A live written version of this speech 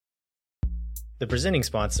The presenting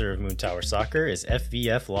sponsor of Moon Tower Soccer is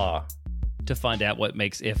FVF Law. To find out what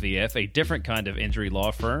makes FVF a different kind of injury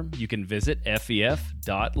law firm, you can visit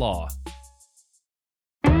fvf.law.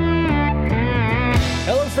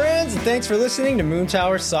 Hello, friends, and thanks for listening to Moon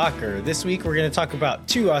Tower Soccer. This week, we're going to talk about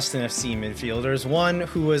two Austin FC midfielders, one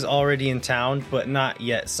who was already in town but not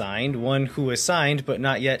yet signed, one who was signed but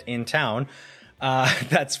not yet in town.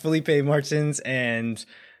 That's Felipe Martins and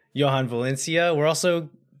Johan Valencia. We're also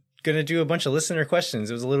going to do a bunch of listener questions.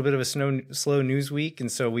 It was a little bit of a slow news week,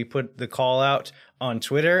 and so we put the call out on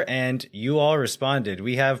Twitter, and you all responded.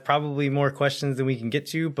 We have probably more questions than we can get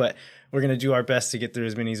to, but we're going to do our best to get through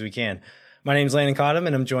as many as we can. My name's Landon Cottam,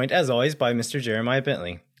 and I'm joined, as always, by Mr. Jeremiah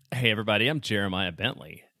Bentley. Hey, everybody, I'm Jeremiah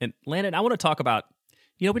Bentley. And Landon, I want to talk about,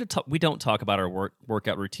 we don't talk about our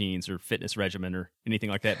workout routines or fitness regimen or anything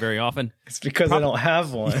like that very often. It's because I don't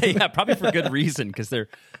have one. Yeah, probably for good reason, because they're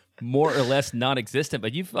more or less non-existent.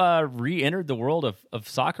 But you've re-entered the world of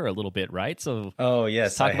soccer a little bit, right? So, yes,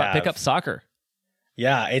 let's talk about pickup soccer.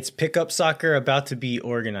 Yeah, it's pickup soccer about to be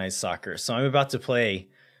organized soccer. So I'm about to play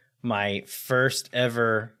my first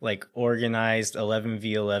ever organized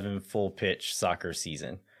 11v11 full pitch soccer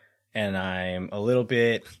season, and I'm a little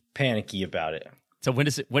bit panicky about it. So when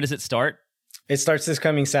does it start? It starts this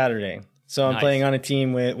coming Saturday. So I'm Nice. playing on a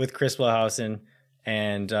team with Chris Blahausen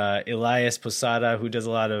and Elias Posada, who does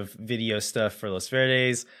a lot of video stuff for Los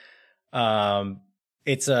Verdes.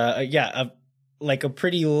 It's a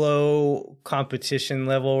pretty low competition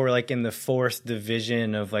level. We're in the fourth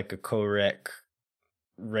division of a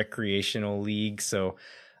recreational league, so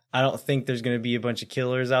I don't think there's going to be a bunch of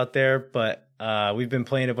killers out there, but we've been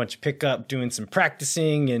playing a bunch of pickup, doing some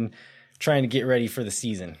practicing and trying to get ready for the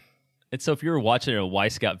season. And so if you were watching a Y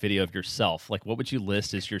Scout video of yourself, what would you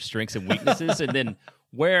list as your strengths and weaknesses? And then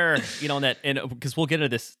where, on that, and because we'll get into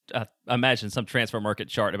this, imagine some transfer market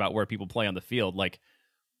chart about where people play on the field,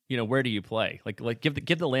 where do you play?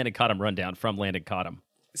 Give the Landon Cottam rundown from Landon Cottam.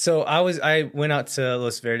 So I went out to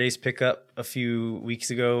Los Verdes pickup a few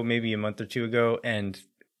weeks ago, maybe a month or two ago, and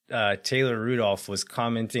Taylor Rudolph was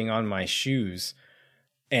commenting on my shoes,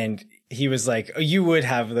 and he was like, "Oh, you would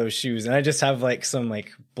have those shoes," and I just have some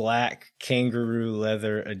black kangaroo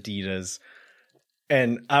leather Adidas,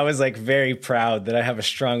 and I was very proud that I have a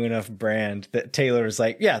strong enough brand that Taylor was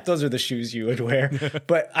like, "Yeah, those are the shoes you would wear."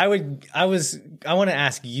 But I want to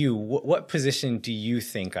ask you, what position do you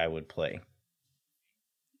think I would play?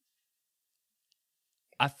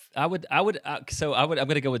 I'm going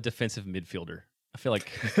to go with defensive midfielder. I feel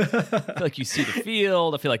like you see the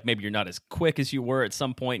field. I feel like maybe you're not as quick as you were at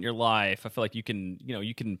some point in your life. I feel like you can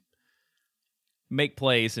make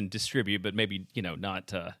plays and distribute, but maybe,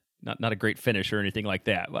 not a great finisher or anything like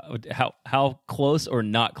that. How close or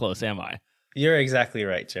not close am I? You're exactly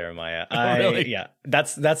right, Jeremiah. Really? Yeah,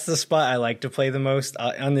 that's the spot I like to play the most.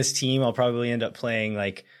 On this team, I'll probably end up playing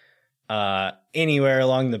anywhere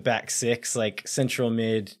along the back six, central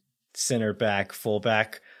mid, center back, full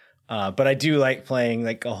back. But I do like playing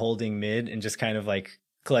a holding mid and just kind of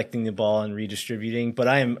collecting the ball and redistributing. But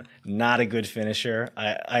I am not a good finisher.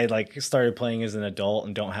 I started playing as an adult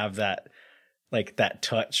and don't have that that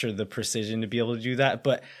touch or the precision to be able to do that.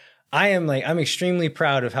 But I'm extremely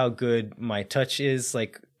proud of how good my touch is,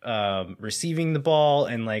 receiving the ball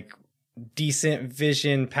and decent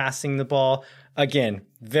vision passing the ball. Again,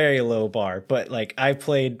 very low bar, but I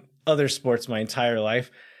played other sports my entire life,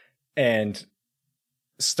 and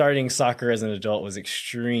starting soccer as an adult was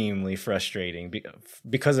extremely frustrating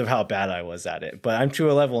because of how bad I was at it. But I'm to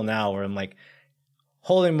a level now where I'm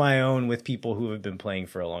holding my own with people who have been playing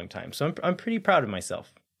for a long time. So I'm pretty proud of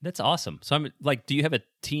myself. That's awesome. So I'm do you have a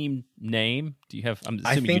team name? Do you have? I'm assuming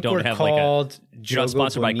I think you don't we're have called you're not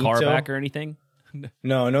sponsored by Carback or anything.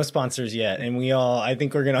 No sponsors yet. And I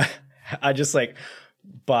think we're gonna. I just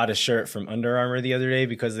bought a shirt from Under Armour the other day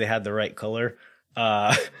because they had the right color.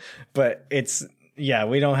 But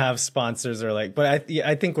we don't have sponsors but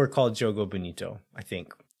I think we're called Jogo Bonito, I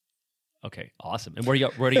think. Okay, awesome. And where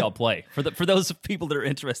do y'all play? For those people that are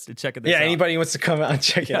interested in checking this out. Yeah, anybody wants to come out and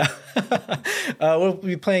check it out. We'll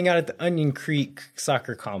be playing out at the Onion Creek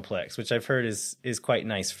Soccer Complex, which I've heard is quite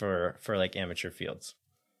nice for amateur fields.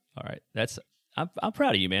 All right. I'm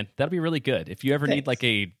proud of you, man. That'll be really good. If you ever Thanks. need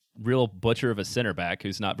a real butcher of a center back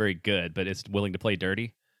who's not very good but is willing to play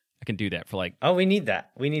dirty, I can do that for we need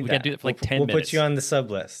that. We gotta do it for 10 minutes. We'll put you on the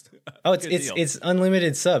sub list. Oh, it's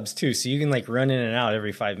unlimited subs too, so you can run in and out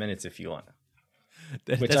every 5 minutes if you want.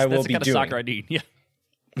 Which I will be doing. That's the kind of soccer I need. Yeah.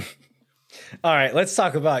 All right, let's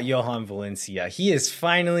talk about Johan Valencia. He is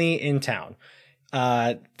finally in town.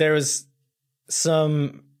 There was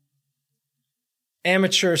some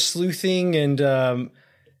amateur sleuthing and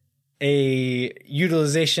a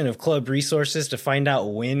utilization of club resources to find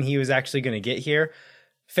out when he was actually going to get here.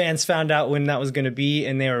 Fans found out when that was going to be,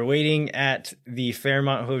 and they were waiting at the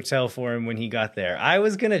Fairmont Hotel for him when he got there. I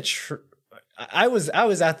was at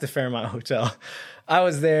the Fairmont Hotel. I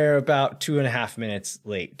was there about 2.5 minutes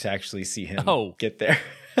late to actually see him get there.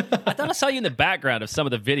 I thought I saw you in the background of some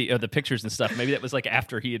of the video, the pictures and stuff. Maybe that was like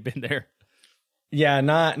after he had been there. Yeah,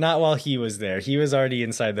 not while he was there. He was already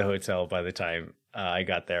inside the hotel by the time I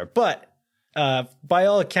got there. But by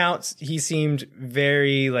all accounts, he seemed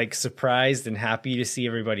very like surprised and happy to see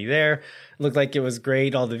everybody there. Looked like it was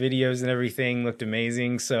great. All the videos and everything looked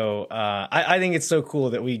amazing. So I think it's so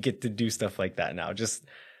cool that we get to do stuff like that now.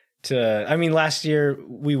 Last year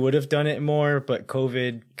we would have done it more, but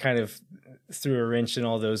COVID kind of threw a wrench in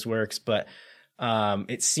all those works. But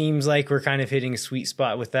it seems like we're kind of hitting a sweet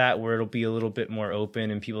spot with that, where it'll be a little bit more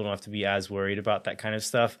open and people don't have to be as worried about that kind of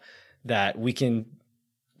stuff, that we can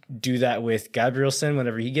do that with Gabrielson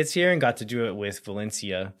whenever he gets here, and got to do it with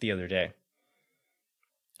Valencia the other day.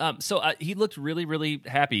 So he looked really, really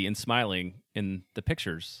happy and smiling in the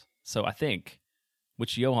pictures. So I think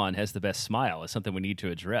which Johan has the best smile is something we need to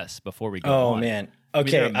address before we go on. Oh, man.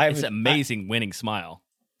 Okay. It's an amazing winning smile.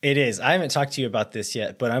 It is. I haven't talked to you about this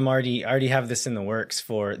yet, but I'm already have this in the works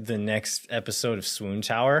for the next episode of Swoon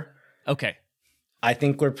Tower. Okay. I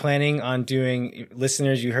think we're planning on doing,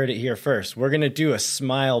 listeners, you heard it here first. We're going to do a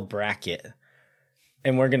smile bracket,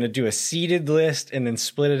 and we're going to do a seeded list and then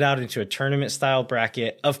split it out into a tournament style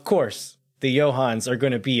bracket. Of course, the Johans are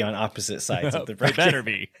going to be on opposite sides of the bracket. They better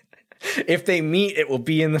be. If they meet, it will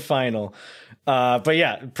be in the final. But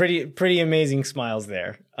yeah, pretty amazing smiles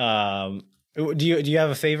there. Do you have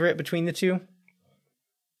a favorite between the two?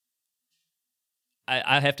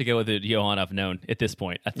 I have to go with the Johan I've known at this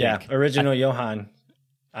point. I think. Yeah, original Johan.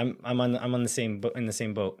 I'm on the same boat, in the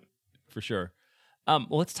same boat for sure. Well,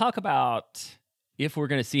 let's talk about if we're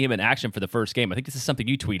going to see him in action for the first game. I think this is something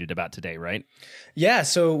you tweeted about today, right? Yeah.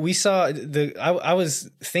 So we saw I was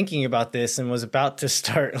thinking about this and was about to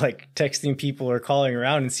start like texting people or calling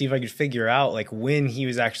around and see if I could figure out like when he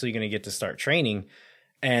was actually going to get to start training.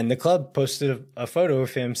 And the club posted a photo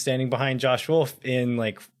of him standing behind Josh Wolf in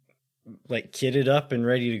like kitted up and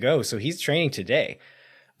ready to go. So he's training today.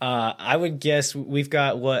 I would guess we've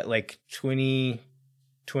got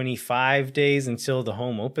 25 days until the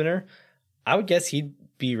home opener. I would guess he'd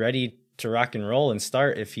be ready to rock and roll and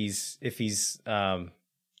start if he's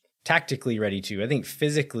tactically ready to. I think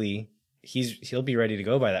physically he'll be ready to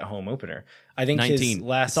go by that home opener. I think 19.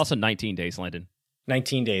 It's also 19 days, Landon.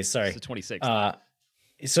 19 days, sorry. It's the 26th.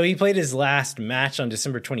 So he played his last match on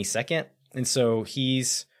December 22nd, and so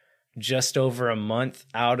he's just over a month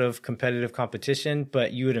out of competitive competition.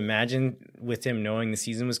 But you would imagine with him knowing the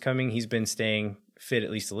season was coming, he's been staying fit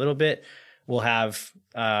at least a little bit. We'll have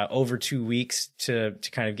over 2 weeks to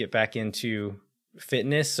kind of get back into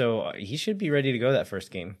fitness, so he should be ready to go that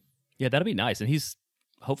first game. Yeah, that'll be nice, and he's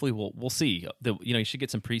hopefully we'll see. He should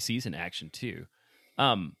get some preseason action too.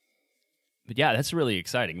 But yeah, that's really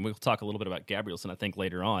exciting. We'll talk a little bit about Gabrielson, I think,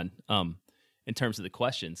 later on in terms of the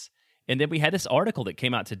questions. And then we had this article that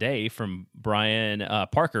came out today from Brian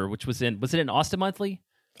Parker, which was it in Austin Monthly?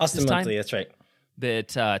 Austin Monthly, that's right.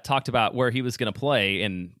 That talked about where he was going to play.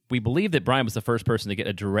 And we believe that Brian was the first person to get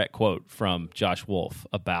a direct quote from Josh Wolf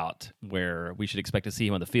about where we should expect to see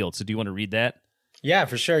him on the field. So do you want to read that? Yeah,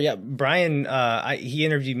 for sure. Yeah, Brian, he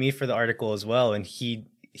interviewed me for the article as well, and he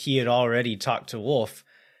had already talked to Wolf.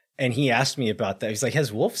 And he asked me about that. He's like,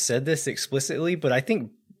 has Wolf said this explicitly? But I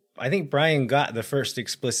think Brian got the first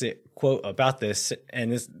explicit quote about this.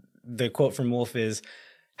 And the quote from Wolf is,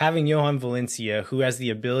 having Johan Valencia, who has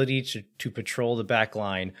the ability to patrol the back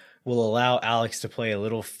line, will allow Alex to play a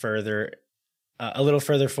little further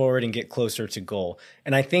forward and get closer to goal.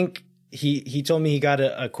 And I think he told me he got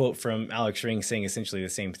a quote from Alex Ring saying essentially the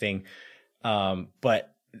same thing. But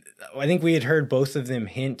I think we had heard both of them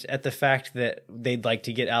hint at the fact that they'd like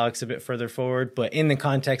to get Alex a bit further forward. But in the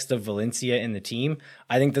context of Valencia and the team,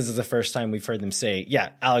 I think this is the first time we've heard them say,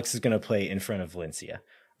 yeah, Alex is going to play in front of Valencia,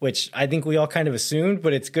 which I think we all kind of assumed,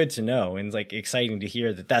 but it's good to know and like exciting to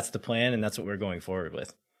hear that that's the plan and that's what we're going forward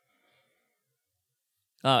with.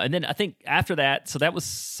 And then I think after that, so that was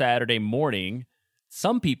Saturday morning.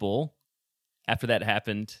 Some people, after that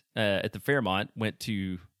happened at the Fairmont, went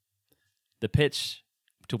to the pitch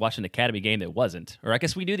to watch an Academy game that wasn't. Or I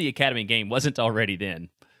guess we knew the Academy game wasn't already then,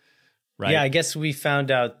 right? Yeah, I guess we found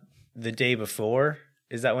out the day before.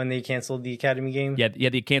 Is that when they canceled the Academy game? Yeah,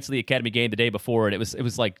 they canceled the Academy game the day before, and it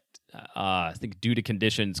was like I think due to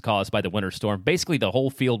conditions caused by the winter storm. Basically, the whole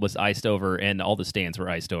field was iced over, and all the stands were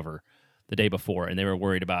iced over the day before, and they were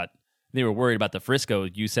worried about They were worried about the Frisco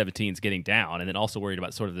U17s getting down, and then also worried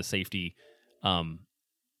about sort of the safety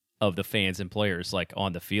of the fans and players like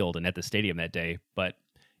on the field and at the stadium that day. But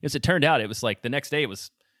as it turned out, it was like the next day it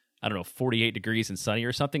was, I don't know, 48 degrees and sunny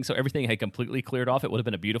or something. So everything had completely cleared off. It would have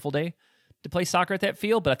been a beautiful day to play soccer at that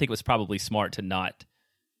field, but I think it was probably smart to not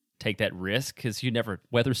take that risk because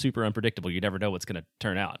weather's super unpredictable. You never know what's going to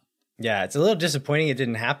turn out. Yeah, it's a little disappointing it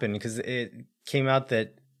didn't happen because it came out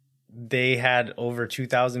that they had over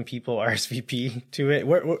 2,000 people RSVP to it.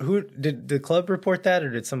 Who did the club report that, or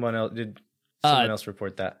did someone else? Did someone else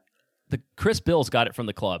report that? The Chris Bills got it from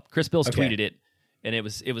the club. Chris Bills tweeted it, and it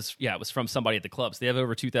was from somebody at the club. So they have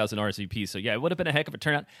over 2,000 RSVPs. So yeah, it would have been a heck of a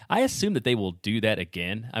turnout. I assume that they will do that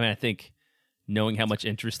again. I mean, I think knowing how much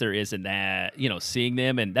interest there is in that, seeing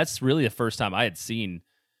them, and that's really the first time I had seen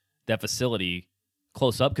that facility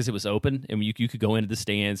close up because it was open and you could go into the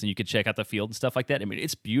stands and you could check out the field and stuff like that. I mean,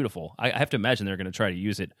 it's beautiful. I have to imagine they're going to try to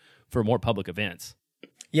use it for more public events.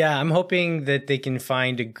 Yeah, I'm hoping that they can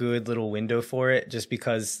find a good little window for it just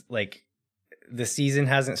because, like, the season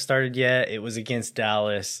hasn't started yet. It was against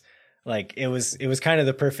Dallas. Like, it was kind of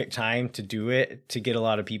the perfect time to do it, to get a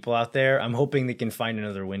lot of people out there. I'm hoping they can find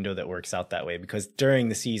another window that works out that way because during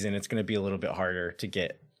the season, it's going to be a little bit harder to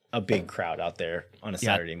get a big crowd out there on a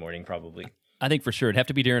Saturday morning, probably. I think for sure it'd have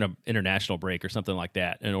to be during an international break or something like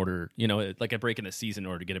that in order, like a break in the season in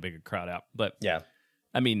order to get a bigger crowd out. But yeah.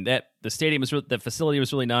 I mean, the stadium was the facility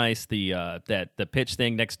was really nice. The pitch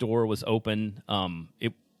thing next door was open.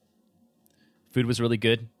 Food was really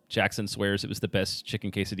good. Jackson swears it was the best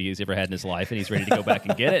chicken quesadilla he's ever had in his life, and he's ready to go back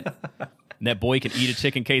and get it. And that boy can eat a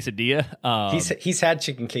chicken quesadilla. He's had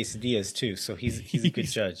chicken quesadillas too, so he's a good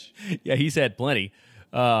judge. Yeah, he's had plenty.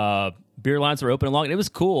 Beer lines were open along, and it was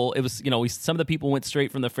cool. It was some of the people went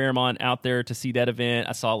straight from the Fairmont out there to see that event.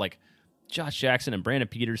 I saw like Josh Jackson and Brandon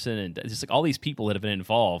Peterson and just like all these people that have been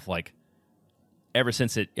involved like ever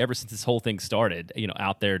since this whole thing started,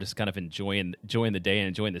 out there just kind of enjoying the day and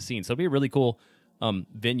enjoying the scene. So it'll be a really cool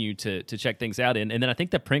venue to check things out in. And then I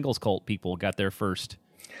think the Pringles cult people got their first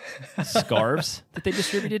scarves that they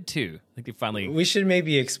distributed too. I think they finally. We should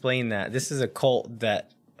maybe explain that. This is a cult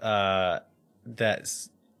that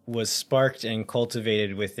was sparked and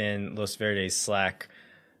cultivated within Los Verdes Slack.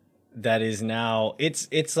 That is now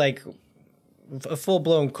it's like a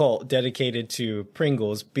full-blown cult dedicated to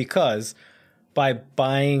Pringles because by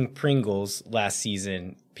buying Pringles last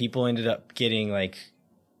season, people ended up getting like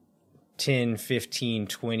 10, 15,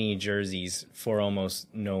 20 jerseys for almost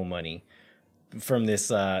no money from this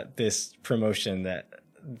promotion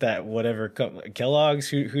that whatever Kellogg's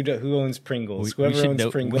who owns Pringles, whoever owns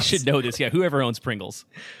Pringles. We should know this. Yeah, whoever owns Pringles.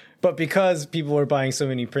 But because people were buying so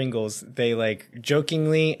many Pringles, they like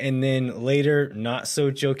jokingly and then later not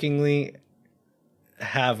so jokingly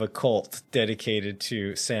have a cult dedicated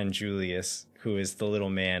to San Julius, who is the little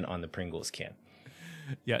man on the Pringles can.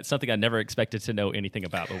 Yeah, it's something I never expected to know anything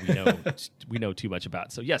about, but we know too much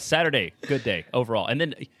about. So yes, Saturday, good day overall. And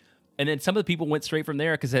then some of the people went straight from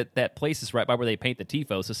there because that place is right by where they paint the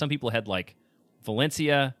tifo. So some people had like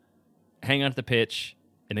Valencia, hang out at the pitch,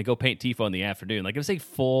 and then go paint tifo in the afternoon. Like it was a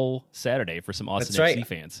full Saturday for some Austin FC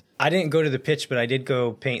fans. I didn't go to the pitch, but I did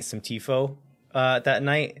go paint some tifo that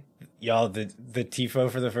night. Y'all, the tifo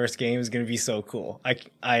for the first game is going to be so cool.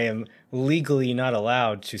 I am legally not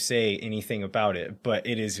allowed to say anything about it, but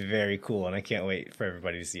it is very cool, and I can't wait for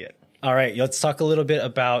everybody to see it. All right, let's talk a little bit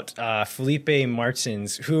about Felipe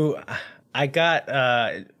Martins, who I got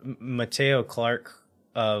Mateo Clark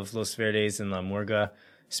of Los Verdes and La Murga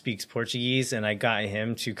speaks Portuguese, and I got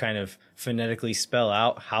him to kind of phonetically spell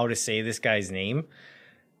out how to say this guy's name.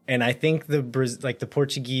 And I think the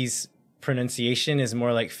Portuguese pronunciation is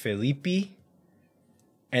more like Felipe,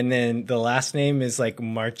 and then the last name is like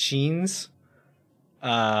Martins.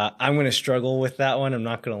 I'm going to struggle with that one. I'm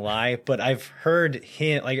not going to lie, but I've heard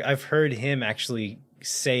him actually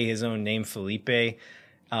say his own name, Felipe.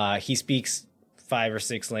 He speaks 5 or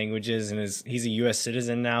 6 languages and he's a U.S.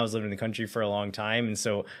 citizen now. Has lived in the country for a long time. And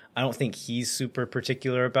so I don't think he's super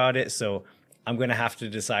particular about it. So I'm going to have to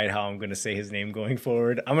decide how I'm going to say his name going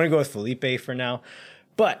forward. I'm going to go with Felipe for now,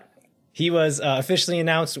 but he was officially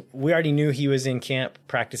announced. We already knew he was in camp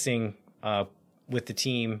practicing with the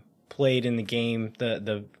team, played in the game,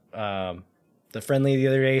 the friendly the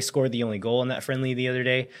other day, scored the only goal in that friendly the other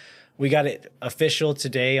day. We got it official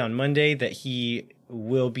today on Monday that he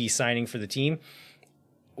will be signing for the team.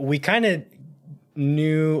 We kind of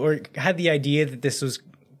knew or had the idea that this was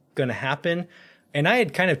going to happen. And I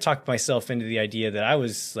had kind of talked myself into the idea that I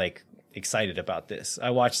was like excited about this. I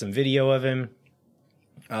watched some video of him,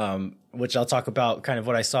 which I'll talk about kind of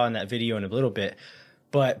what I saw in that video in a little bit.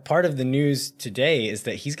 But part of the news today is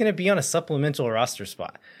that he's going to be on a supplemental roster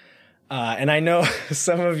spot. And I know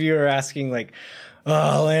some of you are asking, like,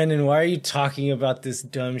 oh, Landon, why are you talking about this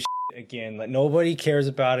dumb shit again? Like, nobody cares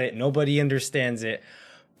about it. Nobody understands it.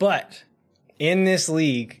 But in this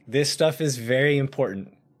league, this stuff is very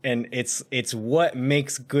important. And it's what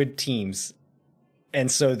makes good teams.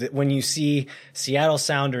 And so that when you see Seattle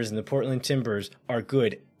Sounders and the Portland Timbers are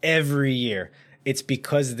good every year, it's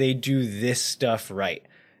because they do this stuff right.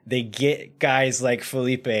 They get guys like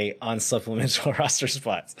Felipe on supplemental roster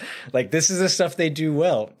spots. Like, this is the stuff they do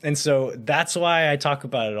well. And so that's why I talk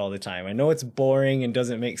about it all the time. I know it's boring and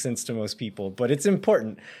doesn't make sense to most people, but it's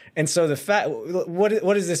important. And so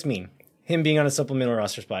what does this mean? Him being on a supplemental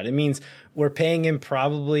roster spot. It means we're paying him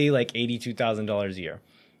probably like $82,000 a year.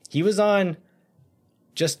 He was on,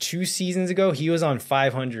 just 2 seasons ago, he was on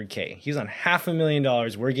 $500K. He was on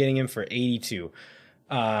 $500,000. We're getting him for 82.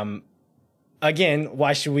 Again,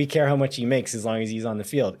 why should we care how much he makes as long as he's on the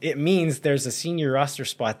field? It means there's a senior roster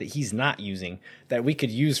spot that he's not using that we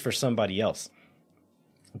could use for somebody else.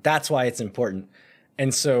 That's why it's important.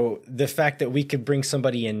 And so the fact that we could bring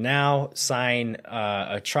somebody in now, sign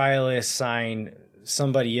a trialist, sign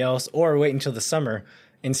somebody else, or wait until the summer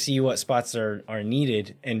and see what spots are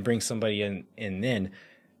needed and bring somebody in then,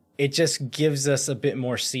 it just gives us a bit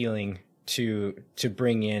more ceiling to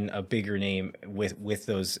bring in a bigger name with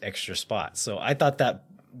those extra spots. So I thought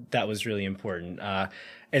that was really important.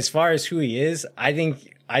 As far as who he is, I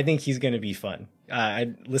think he's going to be fun.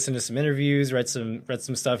 I listened to some interviews, read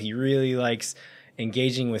some stuff. He really likes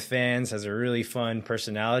engaging with fans, has a really fun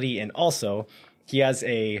personality, and also he has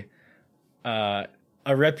a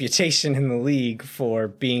reputation in the league for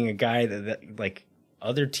being a guy that like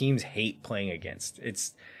other teams hate playing against.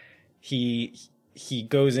 He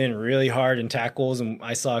goes in really hard in tackles, and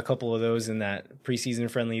I saw a couple of those in that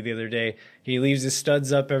preseason friendly the other day. He leaves his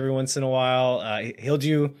studs up every once in a while. He'll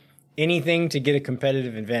do anything to get a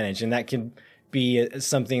competitive advantage, and that can be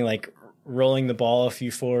something like rolling the ball a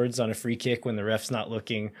few forwards on a free kick when the ref's not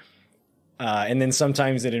looking. And then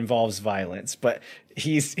sometimes it involves violence, but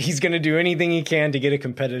he's going to do anything he can to get a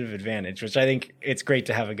competitive advantage, which I think it's great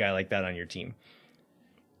to have a guy like that on your team.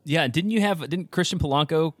 Yeah. Didn't Christian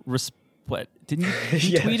Polanco didn't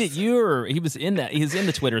he Yes. tweet at you, or he was in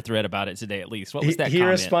the Twitter thread about it today, at least? What was that He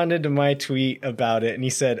comment? responded to my tweet about it, and he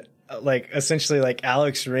said, like, essentially, like,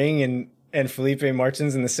 Alex Ring and Felipe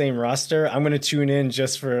Martins in the same roster, I'm going to tune in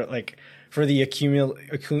just for the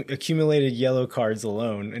accumulated yellow cards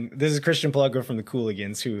alone. And this is Christian Polanco from the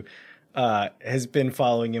Cooligans, who has been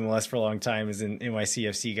following MLS for a long time, is an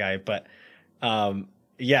NYCFC guy. But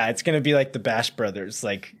yeah, it's going to be like the Bash Brothers,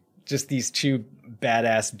 like just these two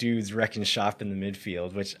badass dudes wrecking shop in the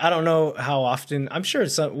midfield, which I don't know how often. I'm sure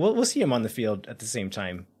we'll see him on the field at the same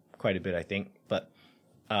time quite a bit, I think. But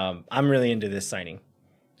I'm really into this signing.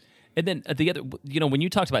 And then the other, when you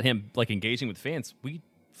talked about him like engaging with fans, we,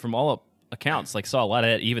 from all accounts, like saw a lot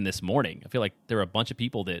of that even this morning. I feel like there were a bunch of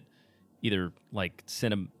people that either like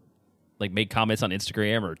sent him, like made comments on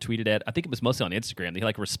Instagram or tweeted at. I think it was mostly on Instagram. They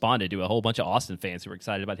like responded to a whole bunch of Austin fans who were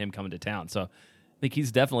excited about him coming to town. So I think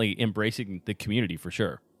he's definitely embracing the community for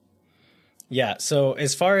sure. Yeah. So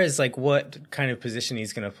as far as like what kind of position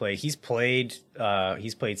he's going to play, he's played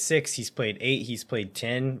 6, he's played 8, he's played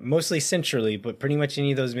 10, mostly centrally, but pretty much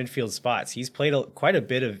any of those midfield spots. He's played quite a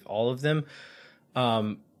bit of all of them.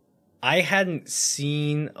 I hadn't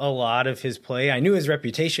seen a lot of his play. I knew his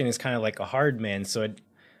reputation is kind of like a hard man, so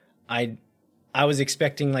I was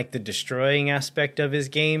expecting like the destroying aspect of his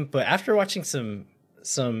game, but after watching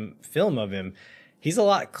some film of him, he's a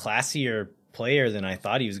lot classier player than I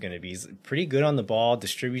thought he was going to be. He's pretty good on the ball,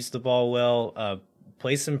 distributes the ball well,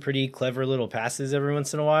 plays some pretty clever little passes every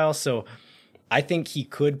once in a while. So I think he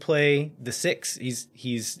could play the 6.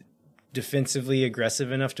 He's defensively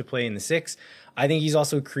aggressive enough to play in the 6. I think he's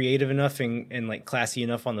also creative enough and like classy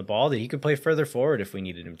enough on the ball that he could play further forward if we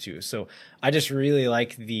needed him to. So I just really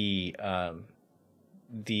like the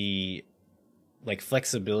like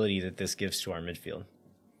flexibility that this gives to our midfield.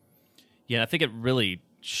 Yeah, I think it really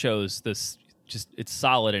shows this. Just it's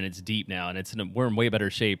solid and it's deep now, and we're in way better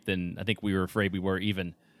shape than I think we were afraid we were.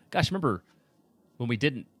 Even, gosh, remember when we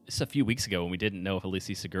didn't? It's a few weeks ago when we didn't know if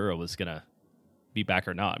Alessi Segura was gonna be back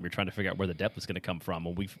or not. We were trying to figure out where the depth was going to come from.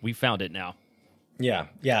 Well, we found it now. Yeah.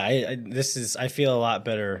 I feel a lot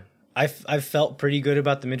better. I've felt pretty good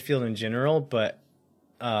about the midfield in general, but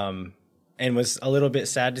and was a little bit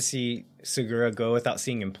sad to see Segura go without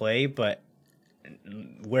seeing him play. But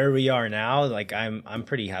where we are now, like I'm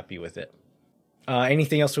pretty happy with it.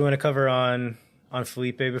 Anything else we want to cover on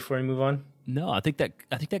Felipe before we move on? No, I think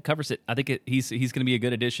that covers it. I think he's going to be a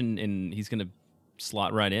good addition, and he's going to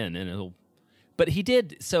slot right in, and it'll. But he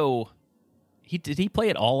did so. Did he play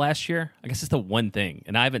at all last year? I guess it's the one thing,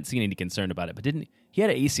 and I haven't seen any concern about it. But didn't he had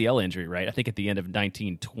an ACL injury, right? I think at the end of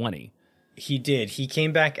 1920. He did. He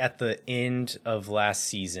came back at the end of last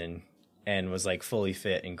season and was like fully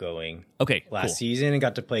fit and going. Okay, last season and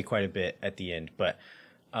got to play quite a bit at the end. But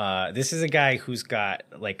this is a guy who's got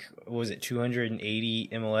like, what was it, 280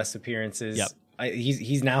 MLS appearances? Yep.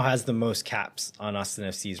 He's now has the most caps on Austin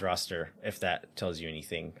FC's roster, if that tells you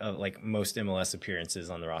anything. Like most MLS appearances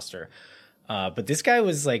on the roster. But this guy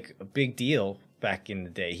was like a big deal back in the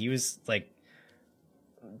day. He was like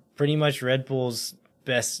pretty much Red Bull's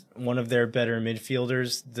one of their better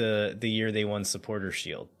midfielders the year they won Supporter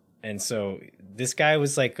Shield. And so this guy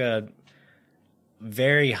was like a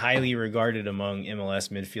very highly regarded among MLS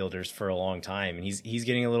midfielders for a long time. And he's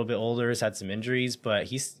getting a little bit older, has had some injuries, but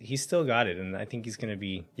he's still got it. And I think he's going to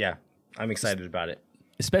be, I'm excited about it.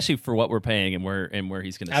 Especially for what we're paying and where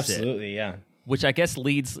he's going to sit. Absolutely, yeah. Which I guess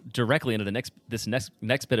leads directly into this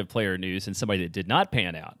next bit of player news, and somebody that did not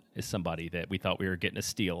pan out is somebody that we thought we were getting a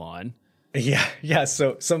steal on. Yeah.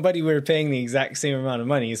 So somebody we were paying the exact same amount of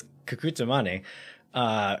money is Kekuta Mane.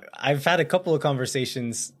 I've had a couple of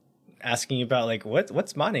conversations asking about like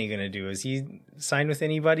what's Mane going to do? Is he signed with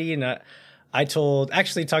anybody? And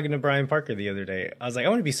talking to Brian Parker the other day, I was like, I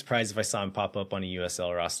wouldn't be surprised if I saw him pop up on a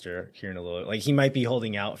USL roster here in a little. Like he might be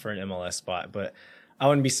holding out for an MLS spot, but I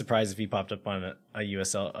wouldn't be surprised if he popped up on a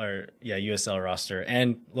USL roster.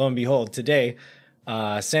 And lo and behold, today,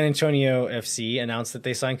 San Antonio FC announced that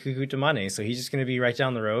they signed Kekuta Mane, so he's just going to be right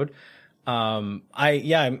down the road. I'm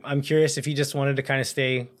curious if he just wanted to kind of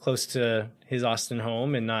stay close to his Austin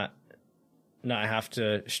home and not have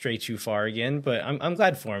to stray too far again. But I'm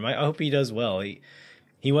glad for him. I hope he does well.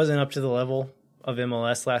 He wasn't up to the level of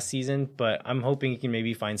MLS last season, but I'm hoping he can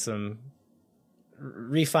maybe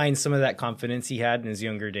refine some of that confidence he had in his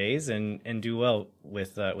younger days and do well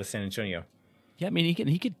with San Antonio. Yeah, I mean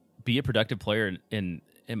he could be a productive player in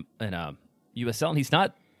USL, and he's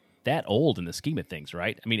not that old in the scheme of things,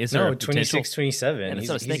 right? I mean, is there 26, 27?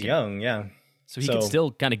 He's young, yeah. So he could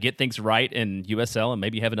still kind of get things right in USL and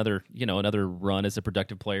maybe have another run as a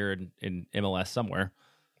productive player in MLS somewhere.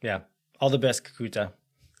 Yeah, all the best, Kekuta.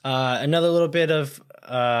 Another little bit of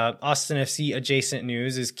Austin FC adjacent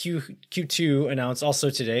news is Q2 announced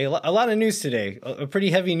also today. A lot of news today. A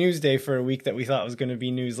pretty heavy news day for a week that we thought was going to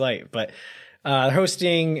be news light. But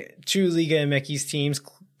hosting two Liga MX teams,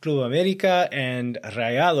 Club America and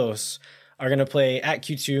Rayados, are going to play at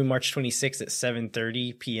Q2 March 26th at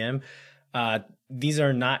 7:30 p.m. These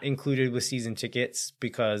are not included with season tickets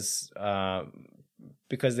because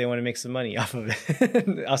they want to make some money off of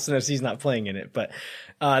it. Austin FC's not playing in it, but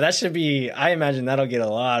that should be, I imagine that'll get a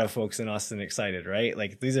lot of folks in Austin excited, right?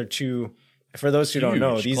 Like these are two, for those who don't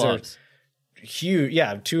know, these clubs are huge.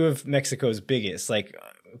 Yeah. Two of Mexico's biggest. Like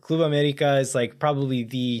Club America is like probably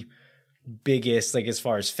the biggest, like as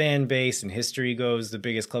far as fan base and history goes, the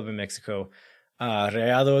biggest club in Mexico.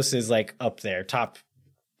 Rayados is like up there, top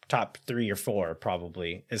 3 or 4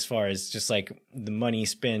 probably, as far as just like the money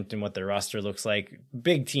spent and what their roster looks like.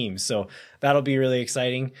 Big teams, so that'll be really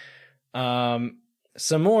exciting.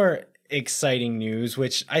 Some more exciting news,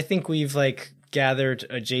 which I think we've like gathered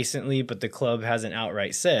adjacently, but the club hasn't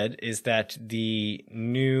outright said, is that the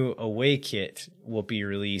new away kit will be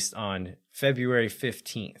released on February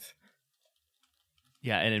 15th.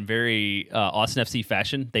 Yeah, and in very Austin FC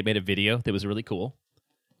fashion, they made a video that was really cool.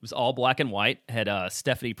 It was all black and white. Had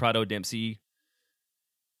Stephanie Prado Dempsey,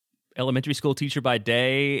 elementary school teacher by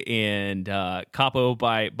day, and Capo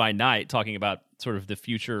by night, talking about sort of the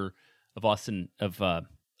future of Austin,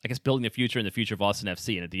 building the future and the future of Austin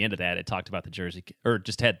FC. And at the end of that, it talked about the jersey, or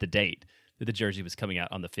just had the date that the jersey was coming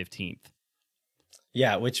out on the 15th.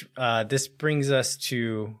 Yeah, which this brings us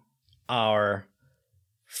to our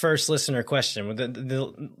first listener question.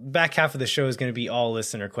 The back half of the show is going to be all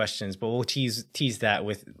listener questions, but we'll tease that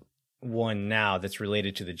with one now that's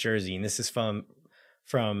related to the jersey. And this is from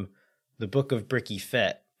the Book of Bricky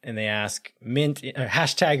Fett. And they ask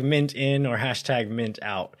hashtag mint in or hashtag mint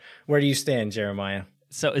out. Where do you stand, Jeremiah?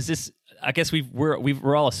 So is this, I guess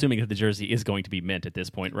we're all assuming that the jersey is going to be mint at this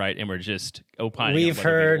point, right? And we're just opining we've on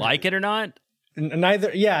whether heard we like it or not.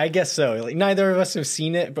 Neither. Yeah, I guess so. Like neither of us have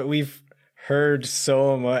seen it, but we've heard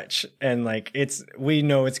so much, and like we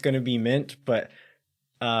know it's going to be mint, but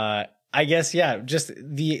I guess just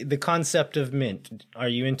the concept of mint. Are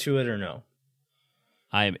you into it or no?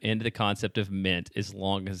 I am into the concept of mint as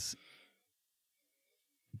long as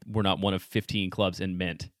we're not one of 15 clubs in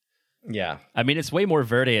mint. Yeah, I mean it's way more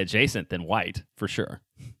Verde adjacent than white for sure.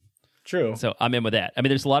 True. So I'm in with that. I mean,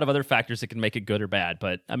 there's a lot of other factors that can make it good or bad,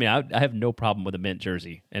 but I mean, I have no problem with a mint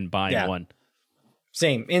jersey and buying one.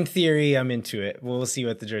 Same. In theory, I'm into it. We'll see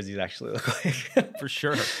what the jerseys actually look like. For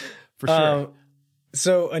sure. For sure.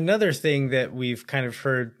 So another thing that we've kind of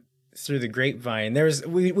heard through the grapevine,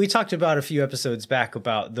 we talked about a few episodes back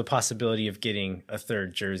about the possibility of getting a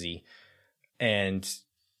third jersey. And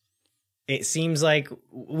it seems like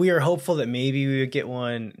we are hopeful that maybe we would get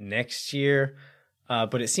one next year.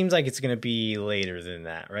 But it seems like it's going to be later than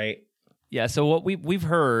that, right? Yeah, so what we've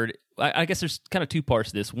heard, I guess there's kind of two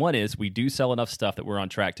parts to this. One is we do sell enough stuff that we're on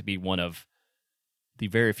track to be one of the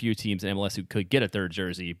very few teams in MLS who could get a third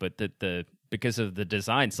jersey, but that because of the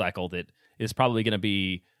design cycle that is probably going to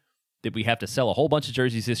be that we have to sell a whole bunch of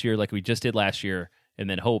jerseys this year like we just did last year, and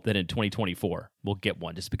then hope that in 2024 we'll get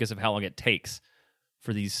one just because of how long it takes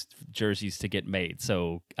for these jerseys to get made.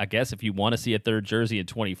 So I guess if you want to see a third jersey in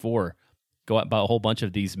 24, go out and buy a whole bunch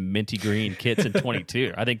of these minty green kits in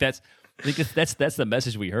 22. I think that's the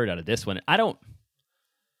message we heard out of this one.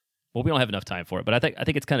 We don't have enough time for it, but I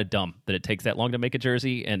think it's kind of dumb that it takes that long to make a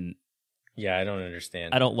jersey. And yeah, I don't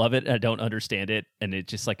understand. I don't love it. I don't understand it, and it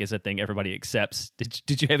just like is a thing everybody accepts.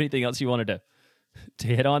 Did you have anything else you wanted to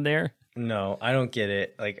hit on there? No, I don't get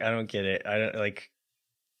it. Like I don't get it. I don't like.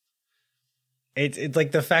 It's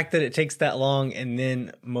like the fact that it takes that long, and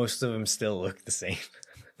then most of them still look the same.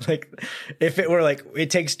 Like if it were like it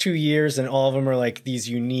takes 2 years and all of them are like these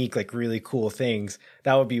unique, like really cool things,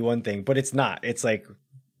 that would be one thing. But it's not. It's like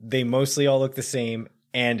they mostly all look the same,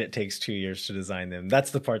 and it takes 2 years to design them. That's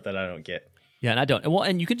the part that I don't get. Yeah, and I don't. Well,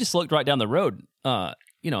 and you can just look right down the road. I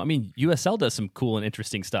mean, USL does some cool and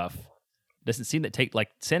interesting stuff. Doesn't seem that take like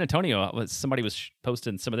San Antonio. Somebody was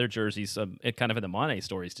posting some of their jerseys, kind of in the Mane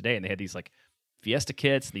stories today, and they had these like Fiesta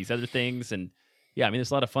kits, these other things, and yeah, I mean,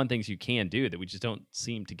 there's a lot of fun things you can do that we just don't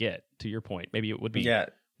seem to get. To your point, maybe it would be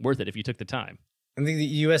worth it if you took the time. I think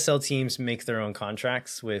the USL teams make their own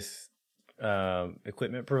contracts with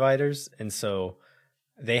equipment providers, and so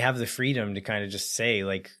they have the freedom to kind of just say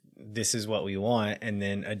like, this is what we want, and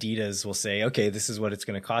then Adidas will say, okay, this is what it's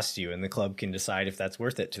going to cost you, and the club can decide if that's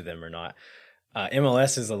worth it to them or not.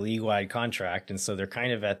 MLS is a league-wide contract, and so they're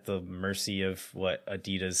kind of at the mercy of what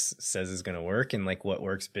Adidas says is going to work and like what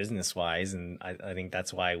works business-wise, and I think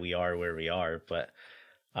that's why we are where we are. But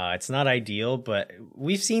it's not ideal, but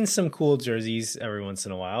we've seen some cool jerseys every once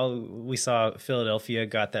in a while. We saw Philadelphia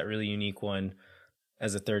got that really unique one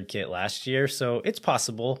as a third kit last year, so it's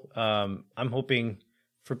possible. I'm hoping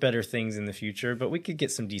for better things in the future, but we could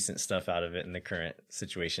get some decent stuff out of it in the current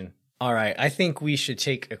situation. All right, I think we should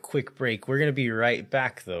take a quick break. We're going to be right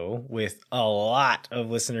back, though, with a lot of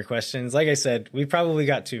listener questions. Like I said, we probably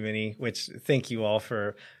got too many, which thank you all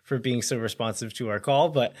for being so responsive to our call.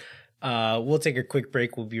 But we'll take a quick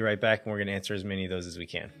break. We'll be right back, and we're going to answer as many of those as we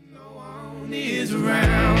can. No one is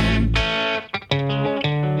around.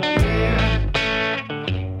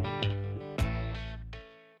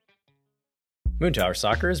 Moontower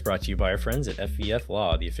Soccer is brought to you by our friends at FVF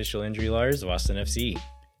Law, the official injury lawyers of Austin FC.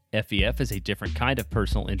 FVF is a different kind of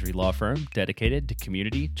personal injury law firm dedicated to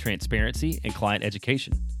community, transparency, and client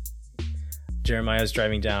education. Jeremiah was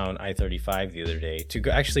driving down I-35 the other day to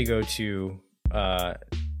go to the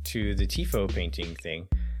Tifo painting thing,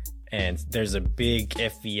 and there's a big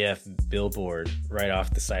FVF billboard right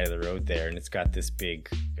off the side of the road there, and it's got this big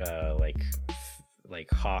like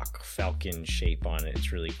hawk falcon shape on it.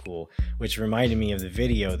 It's really cool, which reminded me of the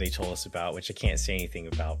video they told us about, which I can't say anything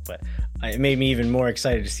about, but it made me even more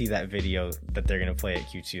excited to see that video that they're going to play at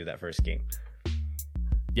Q2, that first game.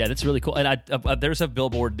 Yeah, that's really cool. And there's a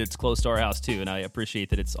billboard that's close to our house too, and I appreciate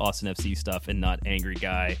that it's Austin FC stuff and not angry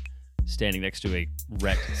guy standing next to a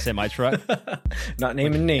wrecked semi-truck. Not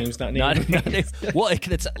naming names. Well,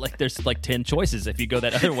 it's like there's like 10 choices if you go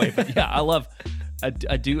that other way, but yeah,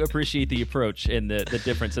 I do appreciate the approach and the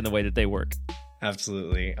difference in the way that they work.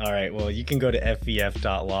 Absolutely. All right. Well, you can go to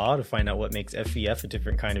fvf.law to find out what makes FVF a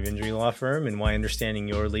different kind of injury law firm and why understanding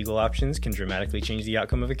your legal options can dramatically change the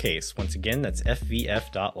outcome of a case. Once again, that's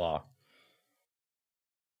fvf.law.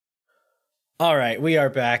 All right. We are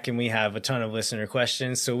back and we have a ton of listener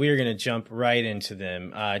questions, so we are going to jump right into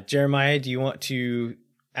them. Jeremiah, do you want to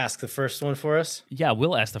ask the first one for us? Yeah,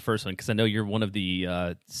 we'll ask the first one because I know you're one of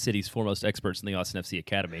the city's foremost experts in the Austin FC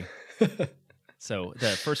Academy. So the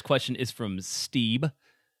first question is from Steve.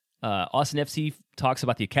 Austin FC talks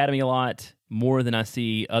about the academy a lot, more than I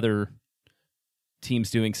see other teams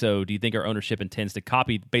doing so. Do you think our ownership intends to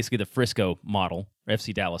copy basically the Frisco model, or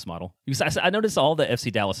FC Dallas model? Because I noticed all the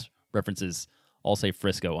FC Dallas references all say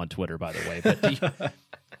Frisco on Twitter, by the way. But do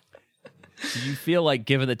you feel like,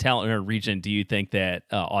 given the talent in our region, do you think that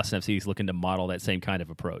Austin FC is looking to model that same kind of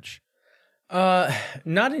approach?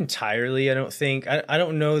 Not entirely, I don't think. I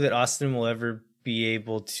don't know that Austin will ever be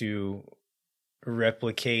able to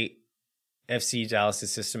replicate FC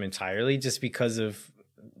Dallas's system entirely just because of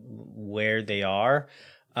where they are.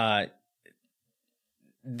 The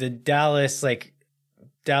Dallas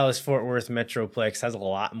Fort Worth Metroplex has a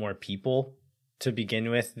lot more people to begin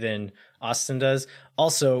with than Austin does.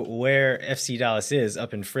 Also, where FC Dallas is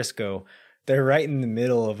up in Frisco, they're right in the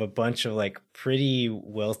middle of a bunch of like pretty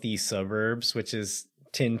wealthy suburbs, which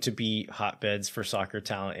tend to be hotbeds for soccer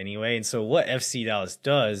talent anyway. And so what FC Dallas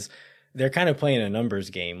does, they're kind of playing a numbers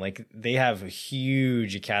game. Like they have a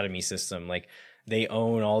huge academy system. Like they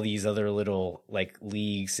own all these other little like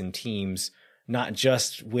leagues and teams, not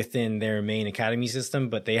just within their main academy system,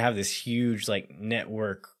 but they have this huge like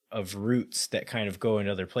network of routes that kind of go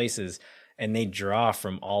into other places, and they draw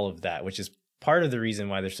from all of that, which is part of the reason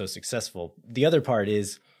why they're so successful. The other part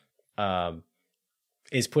is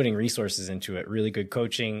putting resources into it, really good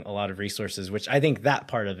coaching, a lot of resources, which I think that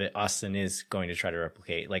part of it, Austin is going to try to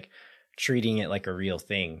replicate, like treating it like a real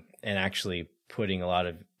thing and actually putting a lot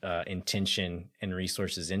of intention and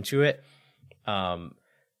resources into it.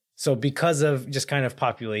 So because of just kind of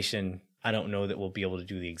population, I don't know that we'll be able to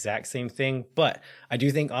do the exact same thing, but I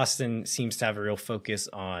do think Austin seems to have a real focus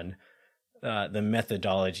on the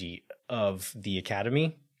methodology of the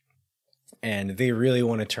academy, and they really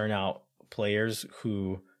want to turn out players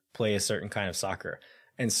who play a certain kind of soccer.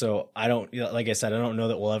 And so like I said, I don't know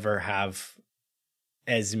that we'll ever have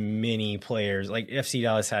as many players. Like FC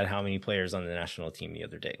Dallas had how many players on the national team the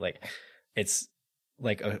other day? Like it's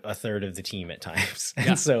like a third of the team at times. Yeah.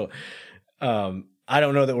 And so I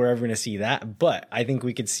don't know that we're ever going to see that, but I think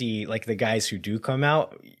we could see like the guys who do come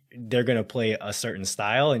out, they're going to play a certain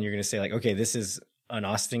style, and you're going to say like, okay, this is an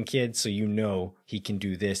Austin kid, so you know he can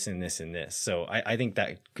do this and this and this. So I think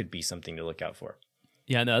that could be something to look out for.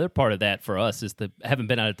 Yeah, and the other part of that for us is having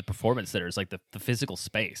been out at the performance centers, like the physical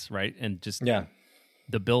space, right? And just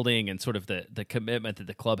the building and sort of the commitment that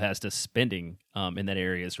the club has to spending in that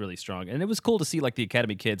area is really strong. And it was cool to see like the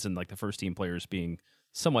academy kids and like the first team players being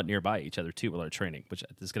somewhat nearby each other too with our training, which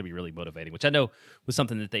is going to be really motivating, which I know was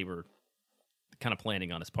something that they were kind of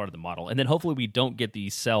planning on as part of the model. And then hopefully we don't get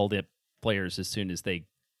these sell-dip players as soon as they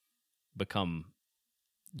become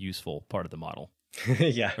useful part of the model.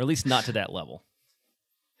 Yeah. Or at least not to that level.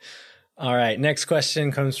 All right. Next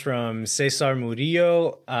question comes from Cesar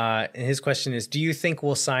Murillo. And his question is, do you think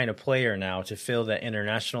we'll sign a player now to fill that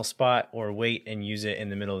international spot or wait and use it in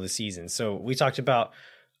the middle of the season? So we talked about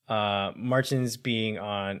Martins being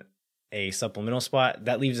on a supplemental spot.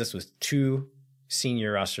 That leaves us with 2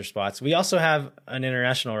 senior roster spots. We also have an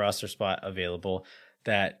international roster spot available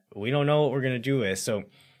that we don't know what we're going to do with. So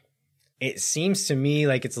it seems to me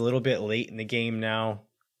like it's a little bit late in the game now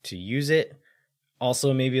to use it.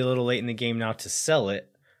 Also, maybe a little late in the game now to sell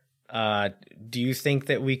it. Do you think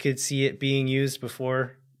that we could see it being used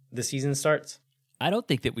before the season starts? I don't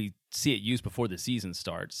think that we see it used before the season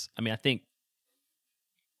starts. I mean, I think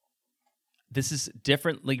this is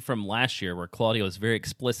differently from last year where Claudio was very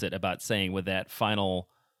explicit about saying with that final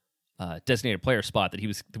designated player spot that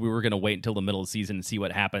we were going to wait until the middle of the season and see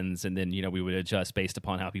what happens, and then we would adjust based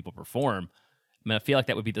upon how people perform. I mean, I feel like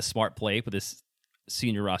that would be the smart play with this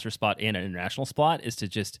senior roster spot and an international spot, is to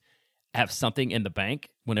just have something in the bank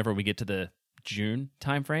whenever we get to the June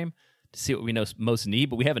timeframe to see what we know most need.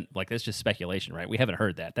 But we haven't, like, that's just speculation, right? We haven't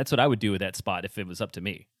heard that. That's what I would do with that spot if it was up to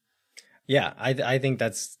me. Yeah, I think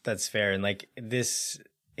that's fair. And like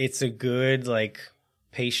it's a good, like,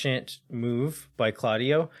 patient move by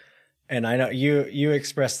Claudio. And I know you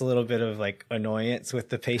expressed a little bit of like annoyance with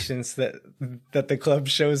the patience that the club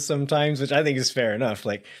shows sometimes, which I think is fair enough.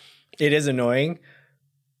 Like, it is annoying,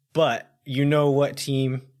 but you know what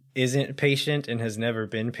team isn't patient and has never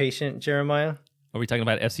been patient, Jeremiah? Are we talking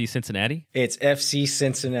about FC Cincinnati? It's FC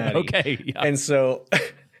Cincinnati. Okay. Yeah. And so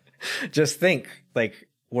just think, like,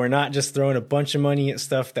 we're not just throwing a bunch of money at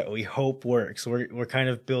stuff that we hope works. We're kind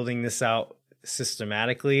of building this out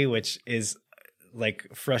systematically, which is like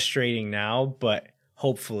frustrating now, but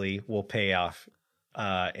hopefully will pay off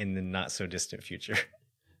in the not so distant future.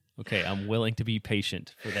 Okay, I'm willing to be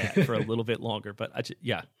patient for that for a little bit longer, but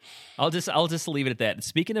I'll just leave it at that. And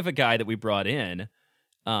speaking of a guy that we brought in,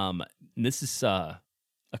 this is a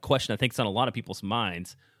question I think is on a lot of people's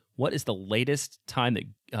minds. What is the latest time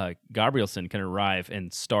that Gabrielson can arrive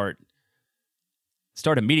and start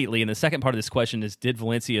immediately? And the second part of this question is, did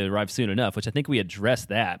Valencia arrive soon enough? Which I think we addressed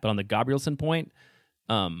that. But on the Gabrielson point,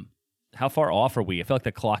 how far off are we? I feel like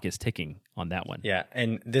the clock is ticking on that one. Yeah,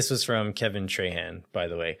 and this was from Kevin Trahan, by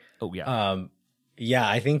the way. Oh, yeah. Yeah,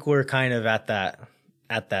 I think we're kind of at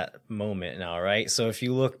that moment now, right? So if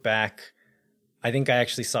you look back I think I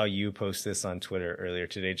actually saw you post this on Twitter earlier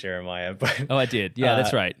today, Jeremiah. But Oh, I did. Yeah,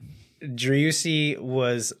 that's right. Driussi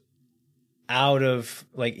was out of,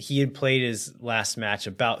 like, he had played his last match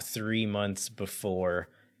about 3 months before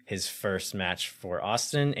his first match for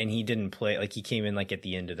Austin, and he didn't play, like, he came in like at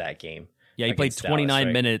the end of that game. Yeah, he played 29 Dallas,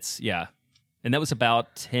 right? minutes. Yeah. And that was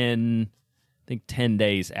about 10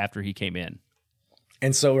 days after he came in.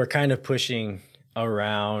 And so we're kind of pushing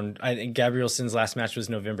around, I think Gabrielsen's last match was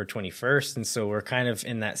November 21st. And so we're kind of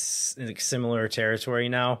in that similar territory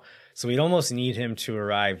now. So we'd almost need him to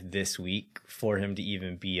arrive this week for him to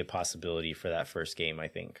even be a possibility for that first game, I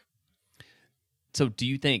think. So do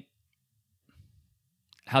you think,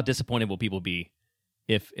 how disappointed will people be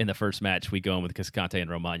if in the first match we go in with Cascante and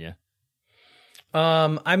Romagna?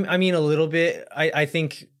 I mean, a little bit. I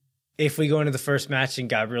think if we go into the first match and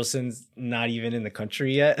Gabrielsen's not even in the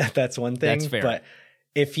country yet, that's one thing. That's fair. But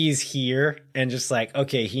if he's here and just like,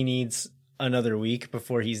 okay, he needs another week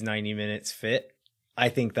before he's 90 minutes fit, I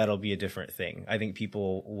think that'll be a different thing. I think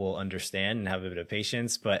people will understand and have a bit of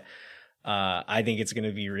patience, but I think it's going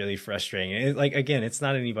to be really frustrating. And like, again, it's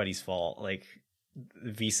not anybody's fault. Like,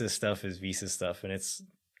 visa stuff is visa stuff, and it's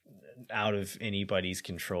out of anybody's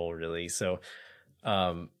control, really. So,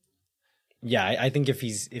 yeah, I think if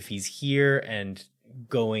he's here and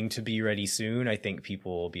going to be ready soon, I think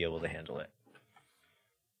people will be able to handle it.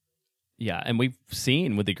 Yeah, and we've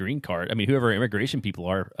seen with the green card, I mean, whoever immigration people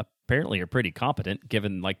are apparently are pretty competent,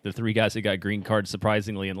 given like the 3 guys that got green cards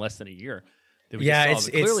surprisingly in less than a year. Yeah,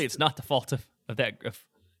 clearly it's not the fault of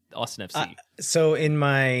Austin FC. So in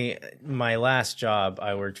my last job,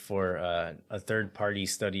 I worked for a third-party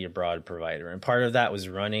study abroad provider, and part of that was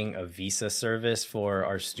running a visa service for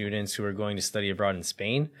our students who are going to study abroad in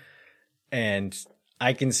Spain. And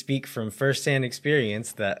I can speak from firsthand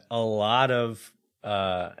experience that a lot of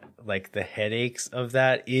like the headaches of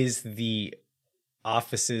that is the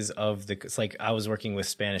offices of the, it's like I was working with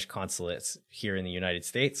Spanish consulates here in the United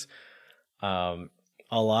States.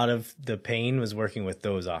 A lot of the pain was working with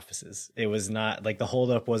those offices. It was not like the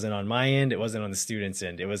holdup wasn't on my end. It wasn't on the students'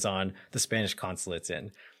 end. It was on the Spanish consulate's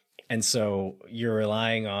end. And so you're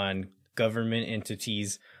relying on government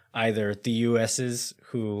entities, either the US's,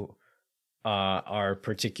 who are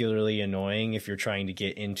particularly annoying if you're trying to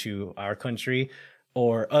get into our country,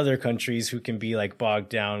 or other countries who can be like bogged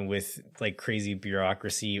down with like crazy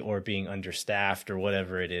bureaucracy or being understaffed or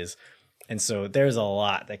whatever it is. And so there's a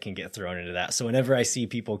lot that can get thrown into that. So whenever I see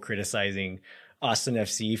people criticizing Austin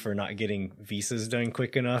FC for not getting visas done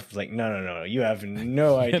quick enough, like, no, you have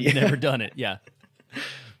no idea. You've never done it. Yeah.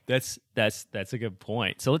 That's a good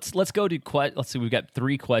point. So let's go to let's see. We've got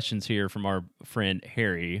 3 questions here from our friend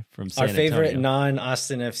Harry from San Antonio. Our favorite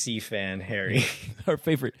non-Austin FC fan, Harry. Our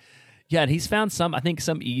favorite. Yeah, and he's found some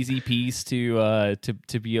easy piece to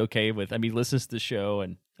be okay with. I mean, he listens to the show,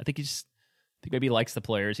 and I think maybe he likes the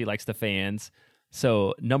players, he likes the fans.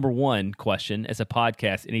 So, number 1 question, as a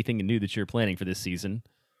podcast, anything new that you're planning for this season?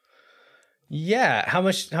 Yeah, how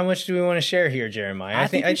much do we want to share here, Jeremiah? I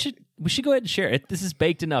think we should go ahead and share it. This is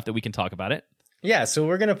baked enough that we can talk about it. Yeah, so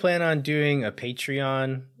we're going to plan on doing a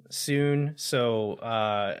Patreon soon. So,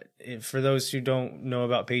 for those who don't know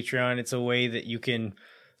about Patreon, it's a way that you can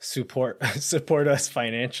support us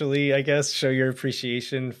financially, I guess, show your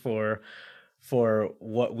appreciation for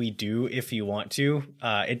what we do if you want to.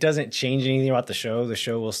 It doesn't change anything about the show. The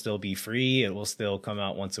show will still be free. It will still come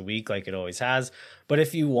out once a week like it always has. But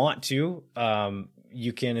if you want to,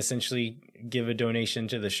 you can essentially give a donation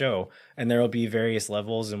to the show, and there will be various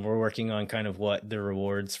levels, and we're working on kind of what the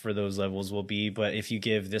rewards for those levels will be. But if you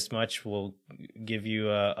give this much, we'll give you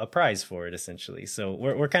a prize for it, essentially. So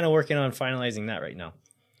we're kind of working on finalizing that right now.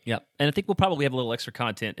 Yeah, and I think we'll probably have a little extra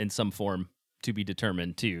content in some form to be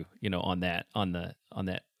determined too, on that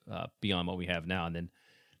beyond what we have now. And then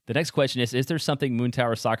the next question is there something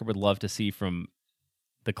Moontower Soccer would love to see from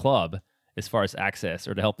the club as far as access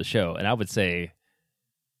or to help the show? And I would say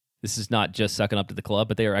this is not just sucking up to the club,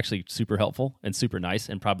 but they are actually super helpful and super nice,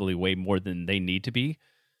 and probably way more than they need to be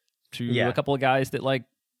to a couple of guys that like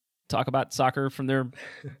talk about soccer from their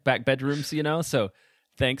back bedrooms, So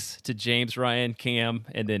thanks to James, Ryan, Cam,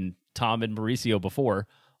 and then Tom and Mauricio before,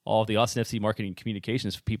 all of the Austin FC marketing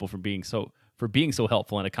communications people for being so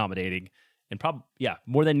helpful and accommodating, and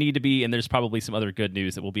more than need to be. And there's probably some other good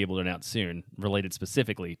news that we'll be able to announce soon related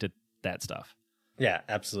specifically to that stuff. Yeah,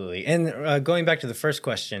 absolutely. And going back to the first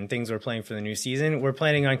question, things we're playing for the new season, we're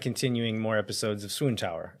planning on continuing more episodes of Swoon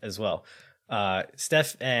Tower as well.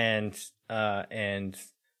 Steph and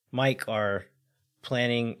Mike are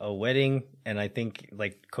planning a wedding, and I think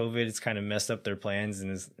like COVID has kind of messed up their plans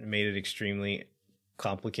and has made it extremely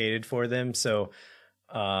complicated for them. So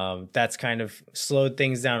That's kind of slowed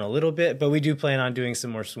things down a little bit, but we do plan on doing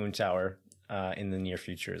some more Swoon Tower in the near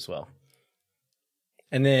future as well.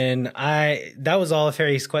 And then that was all of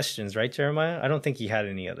Harry's questions, right, Jeremiah? I don't think he had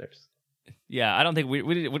any others. Yeah, I don't think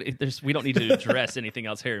we don't need to address anything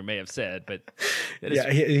else Harry may have said, but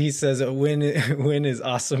yeah, he says when is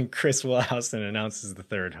awesome Chris Wellhausen announces the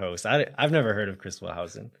third host. I've never heard of Chris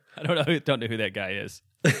Wellhausen. I don't know who that guy is.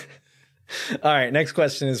 All right, next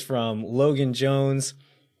question is from Logan Jones.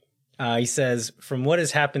 He says, from what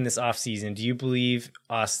has happened this offseason, do you believe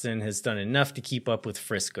Austin has done enough to keep up with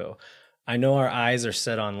Frisco? I know our eyes are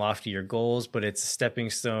set on loftier goals, but it's a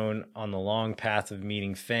stepping stone on the long path of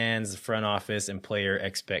meeting fans, the front office, and player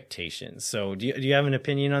expectations. So do you have an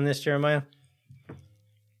opinion on this, Jeremiah?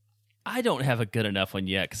 I don't have a good enough one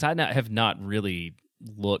yet because I have not really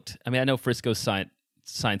looked. I mean, I know Frisco signed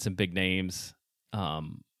some big names. I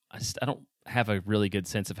don't have a really good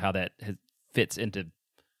sense of how that fits into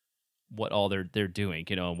what all they're doing,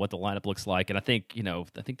 and what the lineup looks like. And I think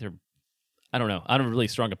they're. I don't know. I don't have a really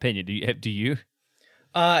strong opinion. Do you?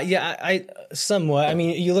 Yeah, I somewhat. I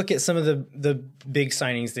mean, you look at some of the big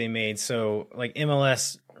signings they made. So like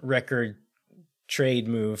MLS record trade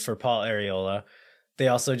move for Paul Arriola. They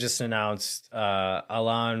also just announced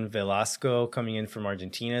Alan Velasco coming in from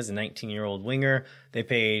Argentina as a 19-year-old winger. They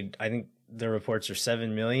paid, I think the reports are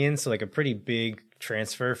 $7 million, so like a pretty big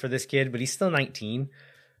transfer for this kid, but he's still 19.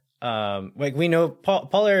 Like we know Paul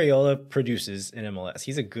Arriola produces in MLS.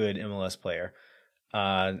 He's a good MLS player.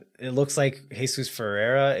 It looks like Jesus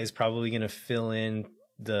Ferreira is probably going to fill in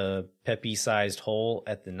the Pepe-sized hole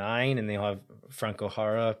at the 9, and they'll have Franco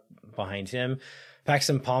Jara behind him.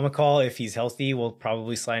 Paxton Pomykal, if he's healthy, will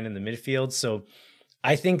probably slide in the midfield. So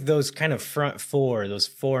I think those kind of front four, those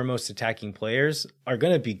four most attacking players, are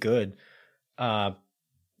going to be good. But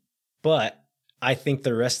I think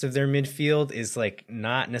the rest of their midfield is like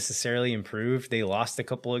not necessarily improved. They lost a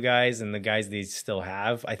couple of guys, and the guys they still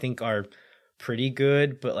have, I think, are pretty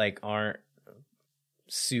good, but like aren't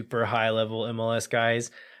super high level MLS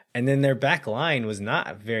guys. And then their back line was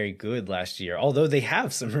not very good last year, although they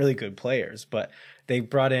have some really good players. But they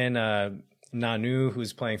brought in Nanu,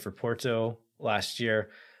 who's playing for Porto last year,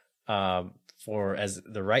 as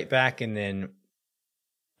the right back, and then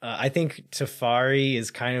I think Tafari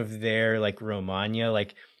is kind of their like Romagna,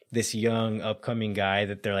 like this young upcoming guy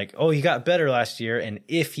that they're like, oh, he got better last year, and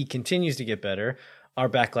if he continues to get better, our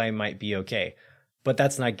backline might be okay. But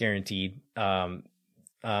that's not guaranteed.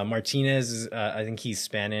 Martinez, I think he's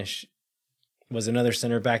Spanish, was another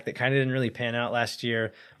center back that kind of didn't really pan out last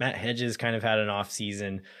year. Matt Hedges kind of had an off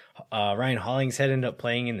season. Ryan Hollingshead ended up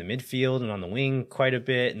playing in the midfield and on the wing quite a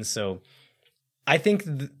bit, and so I think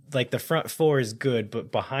like the front four is good,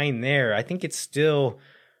 but behind there, I think it's still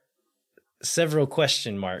several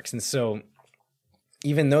question marks. And so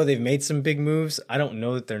even though they've made some big moves, I don't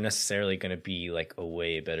know that they're necessarily going to be like a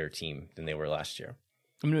way better team than they were last year.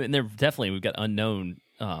 I mean, and we've got unknown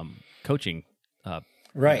coaching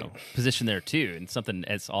right position there too. And something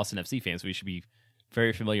as Austin FC fans, we should be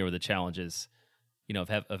very familiar with the challenges,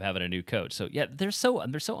 of having a new coach. So yeah, they're so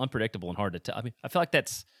unpredictable and hard to tell. I mean, I feel like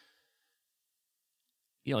that's,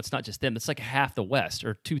 it's not just them. It's like half the West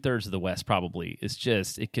or 2/3 of the West probably. It's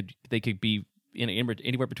just they could be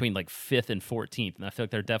anywhere between like 5th and 14th, and I feel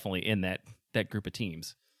like they're definitely in that group of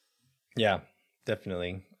teams. Yeah,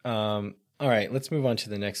 definitely. All right, let's move on to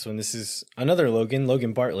the next one. This is another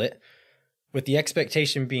Logan Bartlett, with the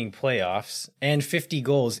expectation being playoffs and 50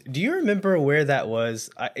 goals. Do you remember where that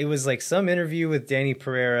was? It was like some interview with Danny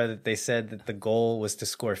Pereira that they said that the goal was to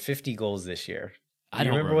score 50 goals this year. I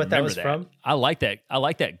don't remember what that was from. I like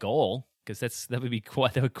that goal because that would be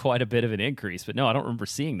quite a bit of an increase. But no, I don't remember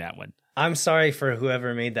seeing that one. I'm sorry for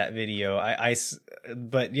whoever made that video.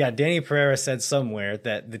 But yeah, Danny Pereira said somewhere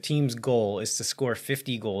that the team's goal is to score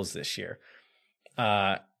 50 goals this year.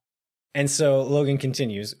 And so Logan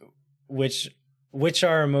continues, which are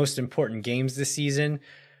our most important games this season?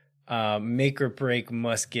 Make or break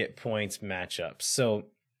must get points matchups. So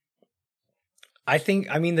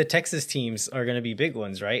the Texas teams are going to be big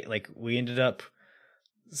ones, right? Like we ended up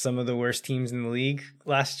some of the worst teams in the league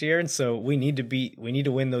last year. And so we need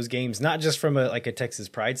to win those games, not just from a Texas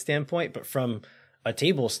pride standpoint, but from a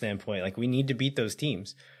table standpoint. Like we need to beat those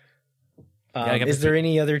teams. Is there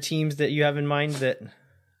any other teams that you have in mind that?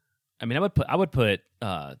 I mean, I would put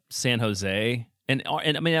San Jose and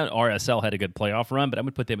I mean, RSL had a good playoff run, but I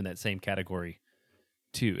would put them in that same category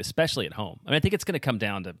too, especially at home. I mean, I think it's going to come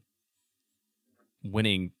down to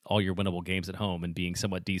winning all your winnable games at home and being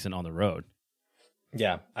somewhat decent on the road.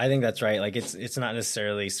 Yeah, I think that's right. Like it's not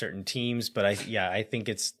necessarily certain teams, but I think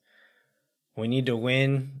we need to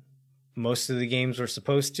win most of the games we're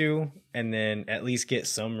supposed to, and then at least get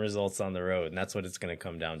some results on the road. And that's what it's going to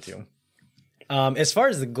come down to. As far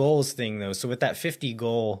as the goals thing, though, so with that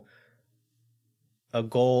a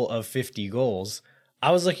goal of 50 goals,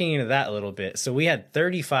 I was looking into that a little bit. So we had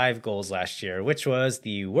 35 goals last year, which was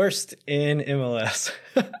the worst in MLS,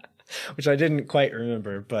 which I didn't quite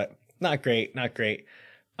remember, but not great.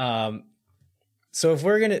 So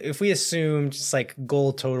if we assume just like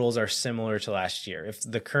goal totals are similar to last year, if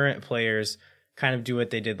the current players kind of do what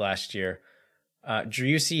they did last year,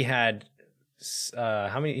 Driussi had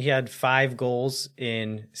he had 5 goals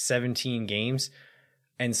in 17 games.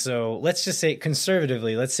 And so let's just say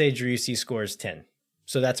conservatively, let's say Driussi scores 10.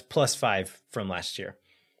 So that's +5 from last year.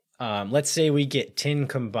 Let's say we get 10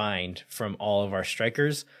 combined from all of our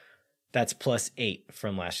strikers. That's +8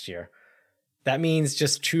 from last year. That means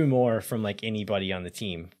just 2 more from like anybody on the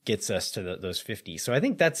team gets us to those 50. So I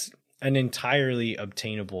think that's an entirely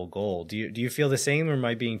obtainable goal. Do you feel the same, or am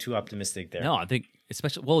I being too optimistic there? No, I think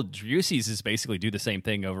Driussi's is basically do the same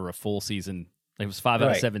thing over a full season. Like it was 5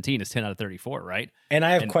 out of 17 is 10 out of 34, right? And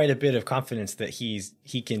I have quite a bit of confidence that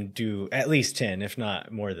he can do at least 10, if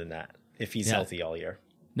not more than that, if he's healthy all year.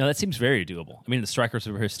 No, that seems very doable. I mean, the strikers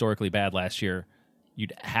were historically bad last year.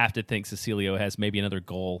 You'd have to think Cecilio has maybe another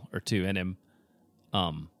goal or 2 in him.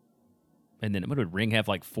 And then what would Ring have,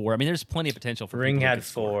 like 4? I mean, there's plenty of potential for Ring had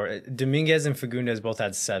 4. Dominguez and Fagundes both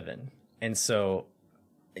had 7. And so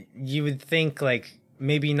you would think like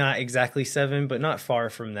maybe not exactly 7, but not far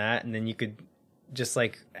from that. And then you could just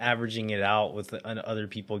like averaging it out with other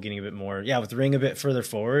people getting a bit more. Yeah, with Ring a bit further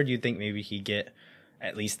forward, you'd think maybe he'd get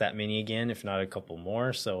at least that many again, if not a couple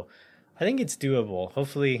more. So I think it's doable.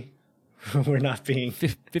 Hopefully we're not being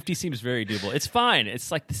 50 seems very doable. It's fine.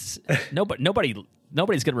 It's like this.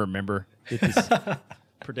 Nobody's going to remember that this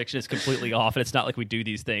prediction is completely off. And it's not like we do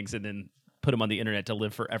these things and then put them on the internet to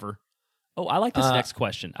live forever. Oh, I like this next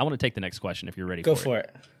question. I want to take the next question if you're ready. Go for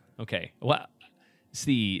it. Okay. Well,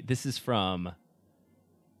 this is from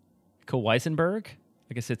Kawhisenberg.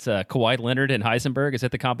 I guess it's Kawhi Leonard and Heisenberg. Is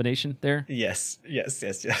that the combination there? Yes.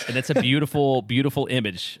 And it's a beautiful, beautiful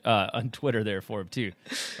image on Twitter there for him too.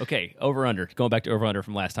 Okay, over/under. Going back to over/under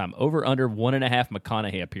from last time. Over/under 1.5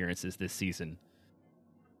 McConaughey appearances this season.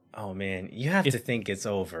 Oh man, you have to think it's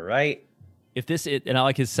over, right? And I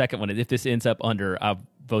like his second one. If this ends up under, I'll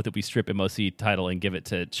vote that we strip MOC title and give it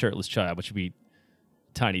to Shirtless Child, which would be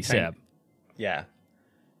Tiny Seb. Yeah.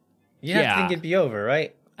 You have to think it'd be over,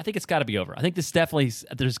 right? I think it's got to be over. I think there's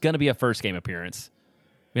going to be a first game appearance.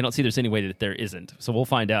 We don't see there's any way that there isn't. So we'll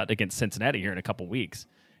find out against Cincinnati here in a couple weeks.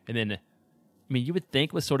 And then, I mean, you would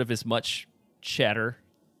think with sort of as much chatter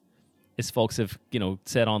as folks have,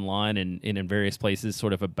 said online and in various places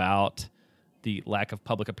sort of about the lack of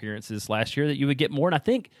public appearances last year that you would get more. And I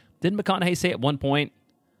think, didn't McConaughey say at one point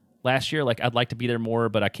last year, like, I'd like to be there more,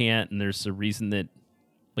 but I can't. And there's a reason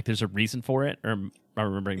for it. Or am I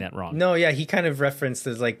remembering that wrong? No, yeah, he kind of referenced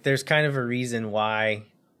as like there's kind of a reason why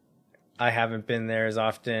I haven't been there as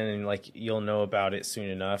often, and like you'll know about it soon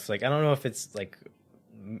enough. Like I don't know if it's like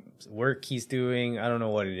work he's doing, I don't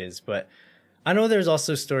know what it is, but I know there's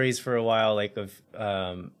also stories for a while like of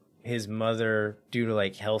his mother due to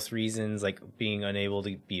like health reasons, like being unable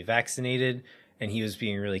to be vaccinated, and he was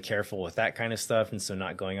being really careful with that kind of stuff, and so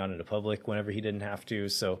not going out into public whenever he didn't have to.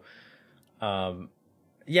 So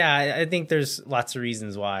yeah, I think there's lots of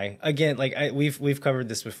reasons why. Again, like we've covered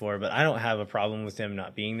this before, but I don't have a problem with him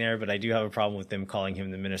not being there. But I do have a problem with them calling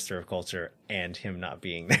him the Minister of Culture and him not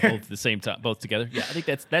being there both at the same time, both together. Yeah, I think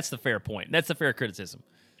that's the fair point. That's the fair criticism.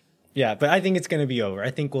 Yeah, but I think it's going to be over.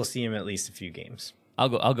 I think we'll see him at least a few games. I'll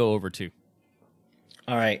go over too.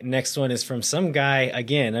 All right, next one is from some guy.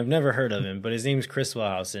 Again, I've never heard of him, but his name's Chris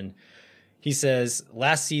Wellhausen. He says,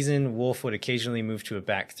 last season, Wolf would occasionally move to a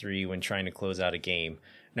back 3 when trying to close out a game.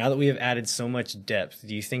 Now that we have added so much depth,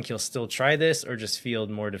 do you think he'll still try this or just field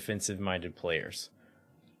more defensive-minded players?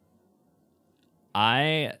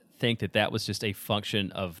 I think that was just a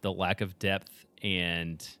function of the lack of depth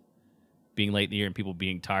and being late in the year and people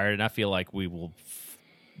being tired. And I feel like we will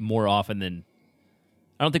more often than...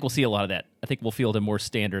 I don't think we'll see a lot of that. I think we'll field a more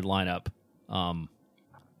standard lineup. What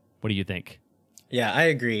do you think? Yeah, I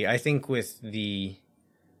agree. I think with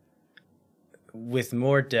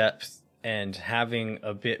more depth and having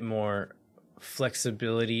a bit more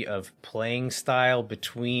flexibility of playing style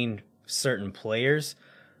between certain players,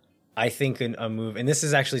 I think a move, and this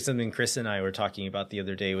is actually something Chris and I were talking about the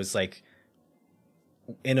other day, was like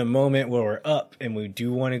in a moment where we're up and we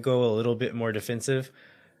do want to go a little bit more defensive,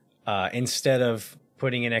 instead of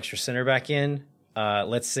putting an extra center back in,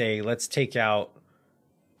 let's take out,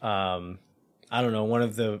 I don't know, one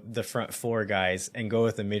of the front four guys and go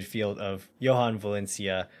with a midfield of Johan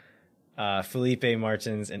Valencia, Felipe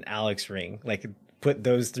Martins, and Alex Ring. Like, put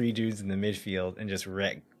those three dudes in the midfield and just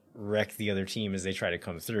wreck the other team as they try to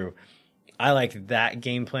come through. I like that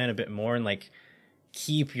game plan a bit more, and like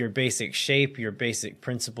keep your basic shape, your basic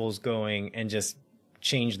principles going, and just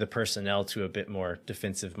change the personnel to a bit more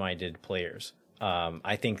defensive minded players.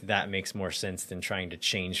 I think that makes more sense than trying to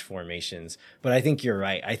change formations. But I think you're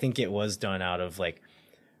right. I think it was done out of like,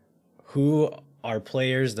 who are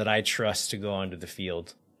players that I trust to go onto the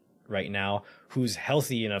field right now? Who's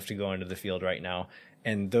healthy enough to go onto the field right now?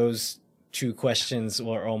 And those two questions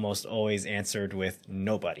were almost always answered with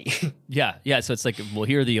nobody. Yeah. So it's like, well,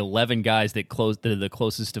 here are the 11 guys that are the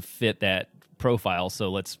closest to fit that profile. So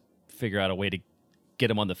let's figure out a way to get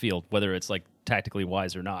them on the field, whether it's like tactically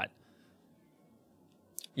wise or not.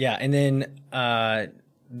 Yeah, and then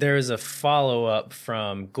there's a follow-up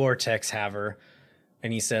from Gore-Tex Haver,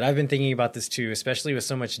 and he said, I've been thinking about this too, especially with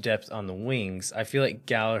so much depth on the wings. I feel like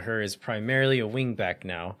Gallagher is primarily a wing-back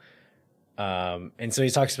now. And so he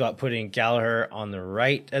talks about putting Gallagher on the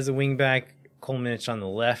right as a wing-back, Kolmanic on the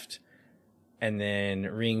left, and then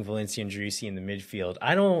Ring, Valencia, and Driussi in the midfield.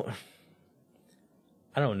 I don't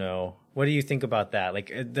know. What do you think about that? Like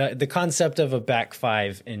the concept of a back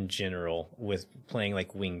five in general with playing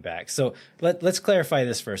like wing backs. So let's clarify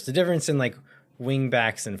this first. The difference in like wing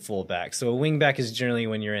backs and full backs. So a wing back is generally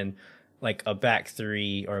when you're in like a back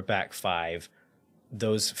three or a back five.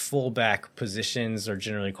 Those full back positions are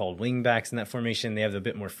generally called wing backs in that formation. They have a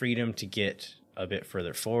bit more freedom to get a bit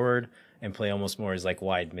further forward and play almost more as like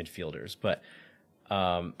wide midfielders. But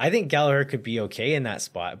I think Gallagher could be okay in that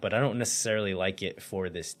spot, but I don't necessarily like it for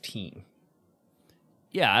this team.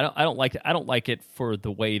 Yeah, I don't like it. I don't like it for the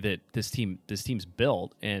way that this team's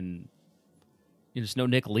built, and there's no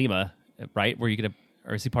Nick Lima, right? Where you gonna,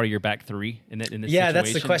 or is he part of your back three in this Yeah, situation?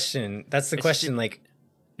 that's the question. That's the question. Like,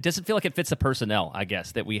 it doesn't feel like it fits the personnel, I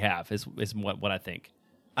guess, that we have. Is what I think.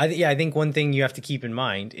 I think one thing you have to keep in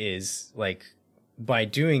mind is like, by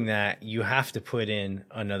doing that, you have to put in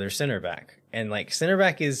another center back. And like center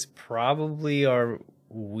back is probably our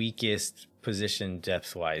weakest position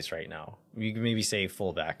depth wise right now. You can maybe say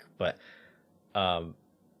fullback, but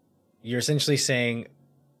you're essentially saying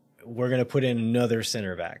we're going to put in another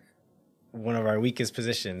center back, one of our weakest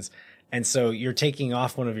positions. And so you're taking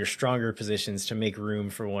off one of your stronger positions to make room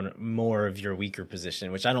for one more of your weaker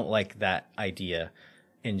position, which I don't like that idea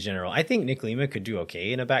in general. I think Nick Lima could do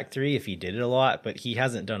okay in a back three if he did it a lot, but he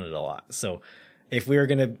hasn't done it a lot. So if we were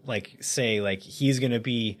going to like say like he's going to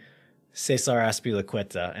be Cesar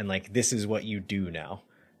Azpilicueta and like this is what you do now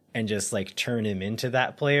and just like turn him into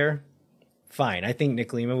that player, fine. I think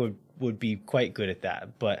Nick Lima would be quite good at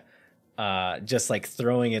that. But just like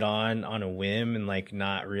throwing it on a whim and like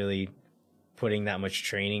not really putting that much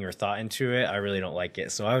training or thought into it, I really don't like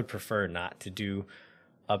it. So I would prefer not to do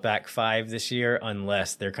a back five this year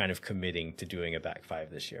unless they're kind of committing to doing a back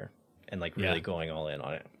five this year and like really going all in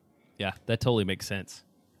on it. Yeah, that totally makes sense.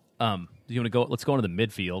 Do you want to go? Let's go into the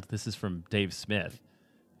midfield. This is from Dave Smith.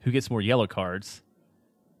 Who gets more yellow cards?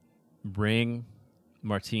 Ring,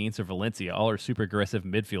 Martins, or Valencia? All are super aggressive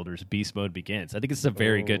midfielders. Beast mode begins. I think it's a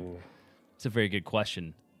very good. It's a very good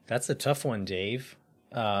question. That's a tough one, Dave.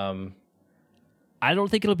 I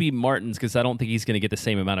don't think it'll be Martins because I don't think he's going to get the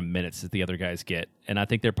same amount of minutes that the other guys get, and I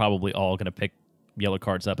think they're probably all going to pick yellow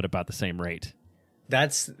cards up at about the same rate.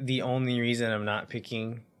 That's the only reason I'm not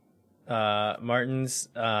picking Martins.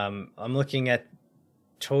 I'm looking at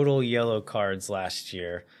total yellow cards last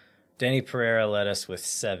year. Danny Pereira led us with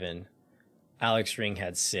 7. Alex Ring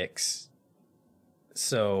had 6.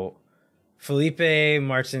 So Felipe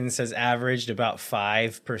Martins has averaged about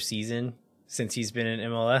 5 per season since he's been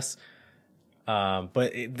in MLS.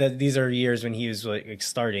 But these are years when he was like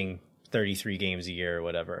starting 33 games a year or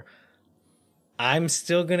whatever. I'm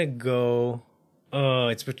still going to go. Oh,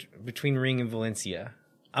 it's between Ring and Valencia.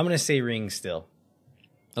 I'm going to say Ring still.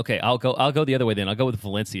 Okay, I'll go the other way then. I'll go with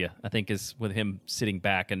Valencia. I think is with him sitting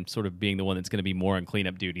back and sort of being the one that's going to be more on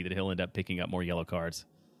cleanup duty that he'll end up picking up more yellow cards.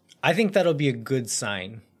 I think that'll be a good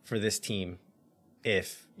sign for this team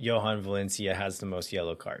if Johan Valencia has the most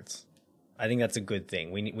yellow cards. I think that's a good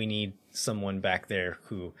thing. We need someone back there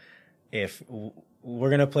who, if we're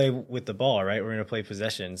going to play with the ball, right? We're going to play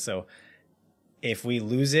possession. So if we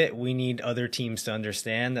lose it, we need other teams to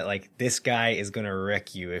understand that like this guy is going to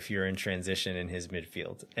wreck you if you're in transition in his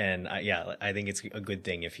midfield. And I think it's a good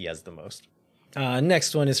thing if he has the most.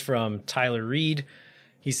 Next one is from Tyler Reed.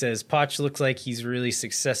 He says, Poch looks like he's really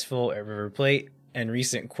successful at River Plate. And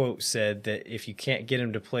recent quote said that if you can't get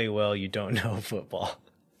him to play well, you don't know football.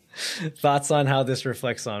 Thoughts on how this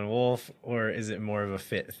reflects on Wolf, or is it more of a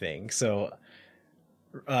fit thing? So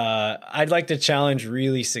I'd like to challenge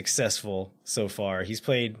really successful so far. He's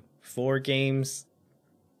played 4 games,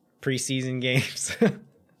 preseason games.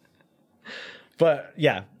 But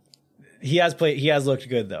yeah, he has looked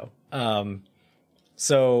good though.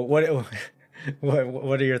 So what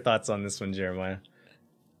are your thoughts on this one, Jeremiah?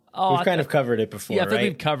 Oh, We've kind of covered it before, yeah, I think right?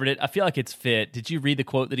 we've covered it. I feel like it's fit. Did you read the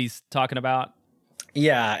quote that he's talking about?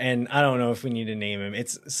 Yeah, and I don't know if we need to name him.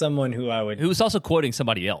 It's someone who I would... Who was also quoting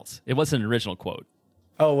somebody else. It wasn't an original quote.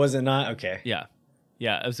 Oh, was it not? Okay. Yeah.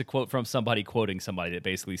 Yeah, it was a quote from somebody quoting somebody that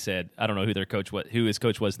basically said, I don't know who who his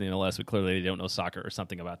coach was in the MLS, but clearly they don't know soccer or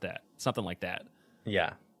something about that. Something like that.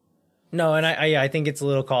 Yeah. No, and I think it's a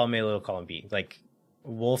little column A, a little column B. Like,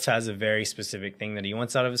 Wolf has a very specific thing that he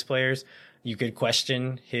wants out of his players. You could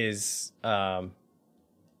question his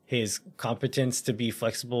competence to be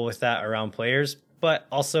flexible with that around players, but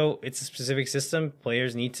also it's a specific system.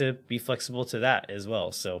 Players need to be flexible to that as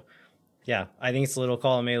well. So, yeah, I think it's a little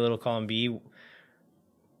column A, a little column B.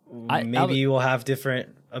 Maybe we'll have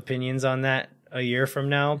different opinions on that a year from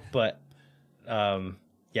now, but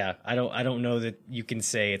yeah, I don't know that you can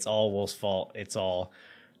say it's all Wolf's fault. It's all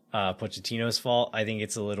Pochettino's fault. I think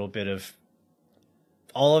it's a little bit of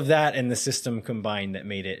all of that and the system combined that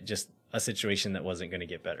made it just a situation that wasn't going to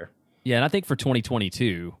get better. Yeah, and I think for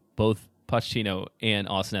 2022, both Pochettino and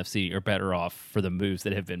Austin FC are better off for the moves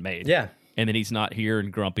that have been made. Yeah. And that he's not here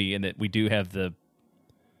and grumpy, and that we do have the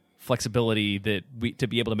flexibility that to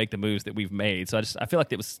be able to make the moves that we've made. So I feel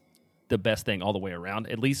like it was the best thing all the way around,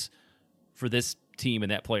 at least for this team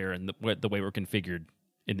and that player and the way we're configured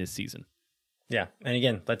in this season. Yeah. And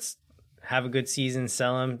again, let's have a good season,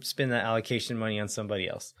 sell him, spend that allocation money on somebody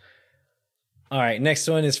else. All right. Next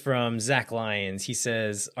one is from Zach Lyons. He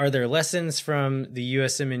says, are there lessons from the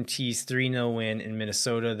USMNT's 3-0 win in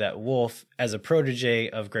Minnesota that Wolf, as a protege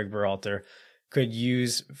of Greg Berhalter, could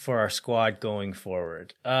use for our squad going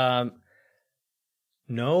forward? No.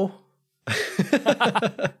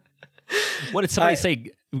 What did somebody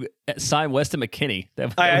say? Sign Weston McKennie.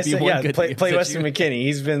 Play Weston McKennie.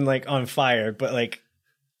 He's been like on fire, but like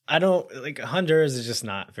I don't like Honduras is just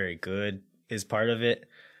not very good. Is part of it.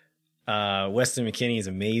 Weston McKennie is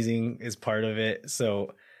amazing. Is part of it.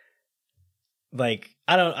 So like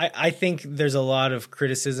I think there's a lot of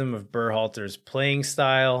criticism of Berhalter's playing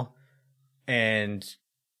style and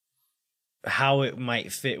how it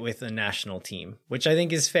might fit with a national team, which I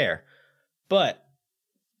think is fair. But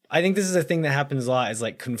I think this is a thing that happens a lot, is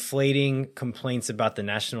like conflating complaints about the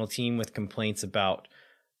national team with complaints about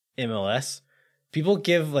MLS. People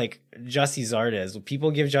give Gyasi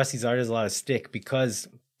Zardes a lot of stick because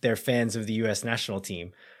they're fans of the U.S. national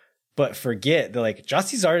team, but forget that like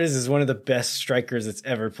Gyasi Zardes is one of the best strikers that's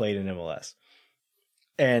ever played in MLS.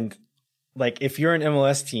 And like, if you're an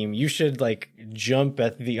MLS team, you should like jump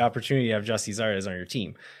at the opportunity to have Gyasi Zardes on your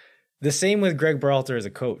team. The same with Greg Berhalter as a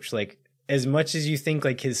coach. Like, as much as you think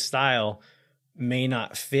like his style may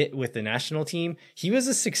not fit with the national team, he was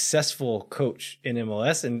a successful coach in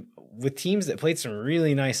MLS and with teams that played some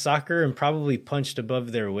really nice soccer and probably punched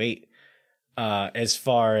above their weight as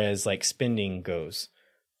far as like spending goes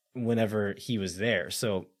whenever he was there.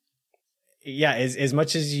 So yeah, as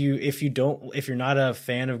much as if you're not a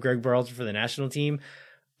fan of Greg Berhalter for the national team,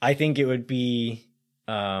 I think it would be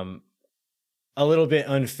a little bit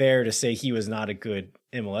unfair to say he was not a good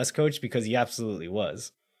MLS coach, because he absolutely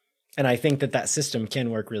was. And I think that system can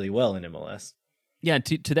work really well in MLS. Yeah,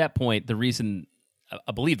 to that point, the reason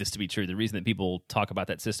I believe this to be true, the reason that people talk about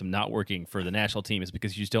that system not working for the national team is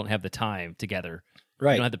because you just don't have the time together.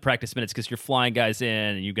 Right. You don't have the practice minutes because you're flying guys in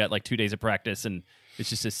and you've got like 2 days of practice, and it's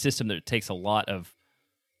just a system that takes a lot of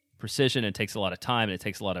precision, and takes a lot of time, and it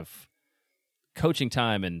takes a lot of coaching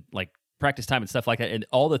time and like practice time and stuff like that. And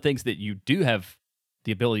all the things that you do have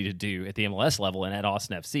the ability to do at the MLS level and at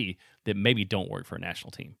Austin FC that maybe don't work for a national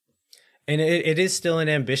team. And it is still an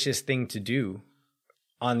ambitious thing to do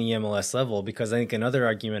on the MLS level, because I think another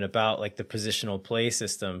argument about like the positional play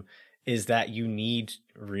system is that you need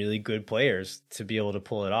really good players to be able to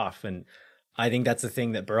pull it off. And I think that's the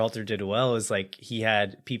thing that Berhalter did well, is like he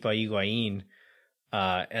had Pipa Higuain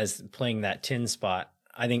as playing that 10 spot.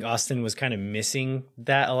 I think Austin was kind of missing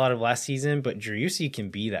that a lot of last season, but Driussi can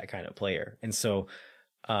be that kind of player. And so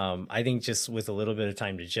I think just with a little bit of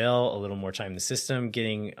time to gel, a little more time in the system,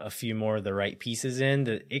 getting a few more of the right pieces in,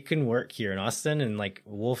 that it can work here in Austin. And like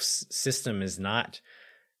Wolf's system is not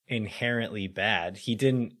inherently bad.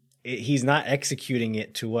 He's not executing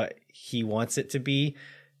it to what he wants it to be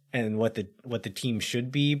and what the team should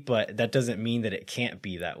be, but that doesn't mean that it can't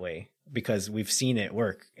be that way. because we've seen it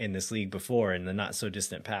work in this league before in the not so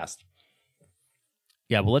distant past.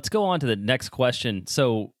 Yeah, well, let's go on to the next question.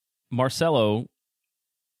 So Marcelo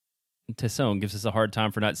Tesson gives us a hard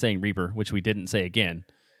time for not saying Reaper, which we didn't say again.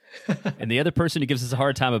 And the other person who gives us a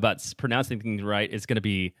hard time about pronouncing things right is going to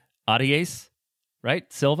be Arias,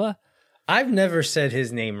 right? Silva? I've never said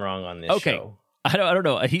his name wrong on this show. I don't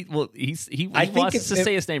know. He wants us to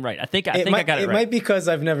say his name right. I think I got it right. It might be because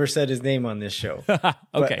I've never said his name on this show.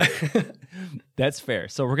 Okay. That's fair.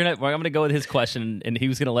 So I'm gonna go with his question, and he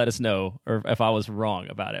was gonna let us know or if I was wrong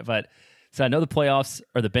about it. But so I know the playoffs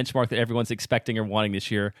are the benchmark that everyone's expecting or wanting this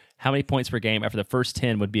year. How many points per game after the first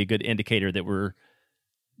 10 would be a good indicator that we're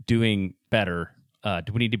doing better?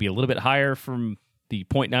 Do we need to be a little bit higher from the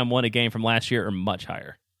 0.91 a game from last year, or much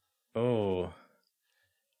higher? Oh,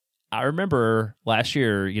 I remember last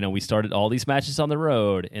year, we started all these matches on the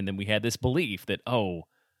road, and then we had this belief that,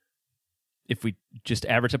 if we just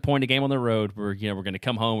average a point a game on the road, we're going to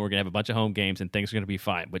come home, we're going to have a bunch of home games, and things are going to be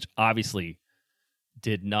fine, which obviously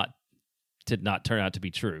did not turn out to be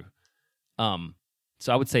true.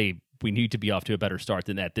 So I would say we need to be off to a better start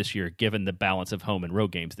than that this year, given the balance of home and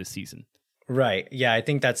road games this season. Right. Yeah, I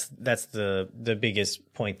think that's the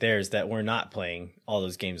biggest point there is that we're not playing all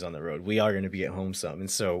those games on the road. We are going to be at home some. And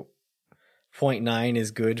so 0.9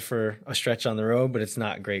 is good for a stretch on the road, but it's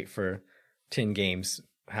not great for 10 games,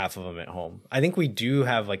 half of them at home. I think we do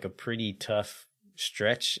have like a pretty tough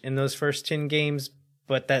stretch in those first 10 games,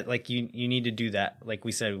 but that like you need to do that. Like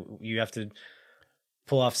we said, you have to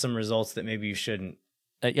pull off some results that maybe you shouldn't.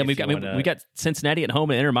 We got Cincinnati at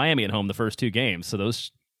home and Inter Miami at home the first two games. So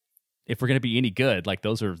those, if we're going to be any good, like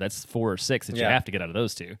that's 4 or 6 that you have to get out of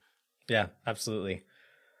those two. Yeah, absolutely.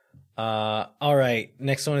 All right.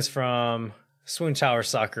 Next one is from Swoon Tower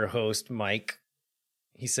Soccer host Mike.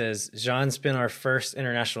 He says, Jean's been our first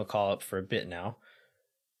international call-up for a bit now,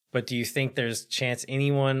 but do you think there's chance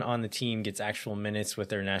anyone on the team gets actual minutes with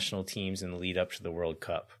their national teams in the lead up to the World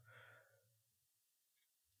Cup?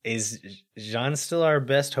 Is Jean still our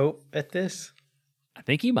best hope at this? I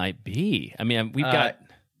think he might be. I mean, we've got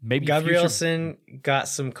maybe Gabrielson got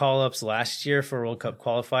some call-ups last year for World Cup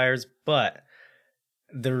qualifiers, but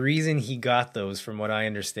the reason he got those, from what I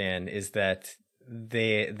understand, is that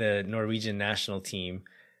the Norwegian national team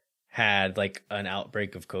had like an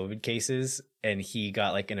outbreak of COVID cases, and he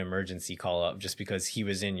got like an emergency call-up just because he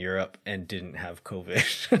was in Europe and didn't have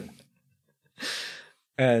COVID.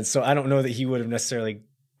 And so I don't know that he would have necessarily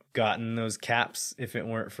gotten those caps if it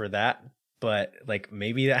weren't for that. But like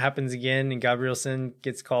maybe that happens again and Gabrielson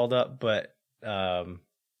gets called up. But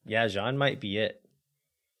yeah, Jean might be it.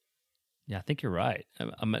 Yeah, I think you're right.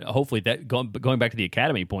 Hopefully that going back to the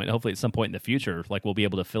academy point, hopefully at some point in the future, like we'll be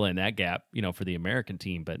able to fill in that gap, for the American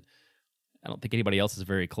team. But I don't think anybody else is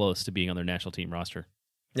very close to being on their national team roster.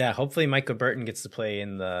 Yeah, hopefully Micah Burton gets to play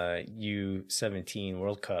in the U17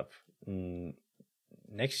 World Cup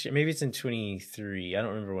next year. Maybe it's in 23. I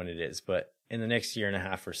don't remember when it is, but in the next year and a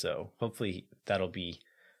half or so. Hopefully that'll be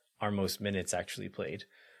our most minutes actually played.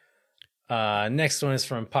 Next one is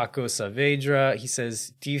from Paco Saavedra. He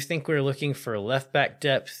says, do you think we're looking for left back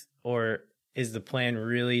depth, or is the plan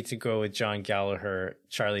really to go with John Gallagher,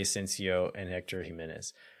 Charlie Asensio, and Hector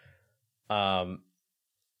Jimenez? I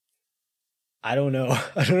don't know.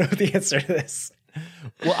 I don't know the answer to this.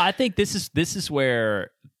 Well, I think this is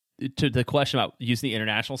where, to the question about using the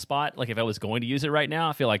international spot, like if I was going to use it right now,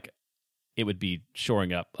 I feel like it would be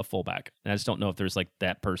shoring up a fullback. And I just don't know if there's like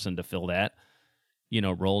that person to fill that,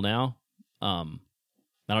 role now. I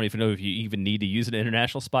don't even know if you even need to use an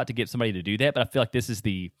international spot to get somebody to do that, but I feel like this is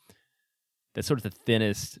that's sort of the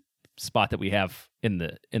thinnest spot that we have in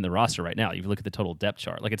the roster right now. You look at the total depth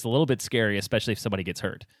chart, like it's a little bit scary, especially if somebody gets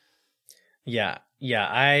hurt. Yeah.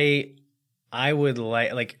 I would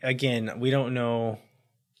like again, we don't know,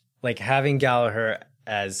 like having Gallagher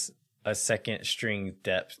as a second string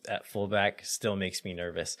depth at fullback still makes me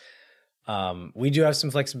nervous. We do have some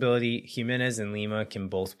flexibility. Jimenez and Lima can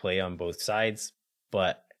both play on both sides,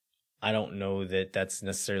 but I don't know that that's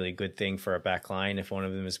necessarily a good thing for a back line if one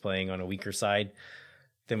of them is playing on a weaker side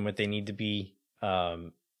than what they need to be.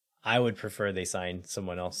 I would prefer they sign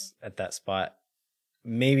someone else at that spot.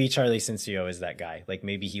 Maybe Charlie Asensio is that guy. Like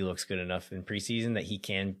maybe he looks good enough in preseason that he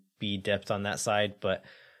can be depth on that side, but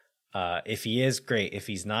if he is, great. If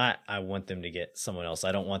he's not, I want them to get someone else.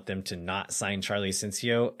 I don't want them to not sign Charlie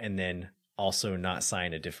Asensio and then also not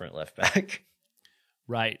sign a different left back.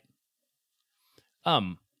 Right.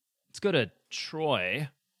 Let's go to Troy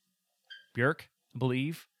Bjork, I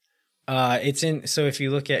believe. It's in. So if you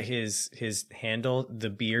look at his handle, the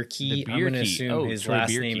beer key, I'm going to assume his Troy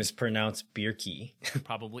last Bierke. Name is pronounced Bierke.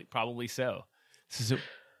 Probably so. So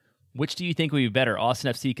Which do you think would be better,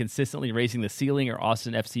 Austin FC consistently raising the ceiling or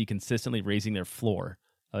Austin FC consistently raising their floor?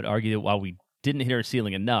 I would argue that while we didn't hit our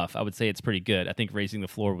ceiling enough, I would say it's pretty good. I think raising the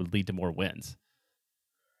floor would lead to more wins.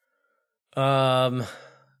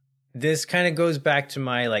 This kind of goes back to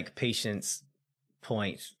my like patience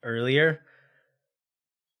point earlier.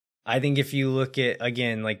 I think if you look at,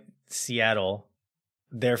 again, like Seattle,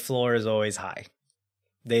 their floor is always high.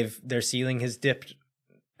 Their ceiling has dipped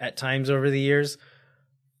at times over the years,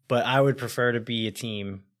 but I would prefer to be a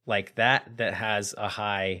team like that has a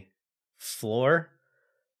high floor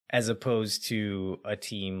as opposed to a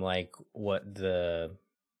team like the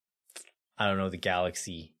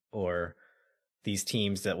Galaxy or these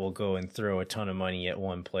teams that will go and throw a ton of money at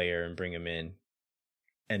one player and bring him in,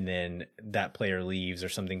 and then that player leaves or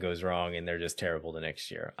something goes wrong and they're just terrible the next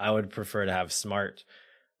year. I would prefer to have smart,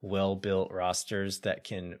 well-built rosters that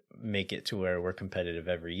can make it to where we're competitive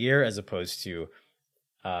every year, as opposed to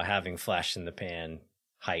having flash in the pan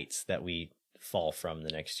heights that we fall from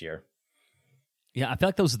the next year. Yeah, I feel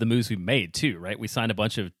like those are the moves we made too, right? We signed a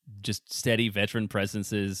bunch of just steady veteran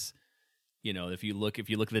presences. You know, if you look at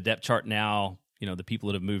the depth chart now, you know, the people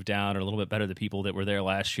that have moved down are a little bit better than the people that were there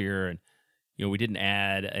last year. And, you know, we didn't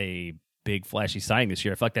add a big flashy signing this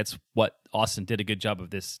year. I feel like that's what Austin did a good job of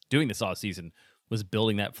doing this offseason, was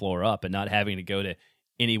building that floor up and not having to go to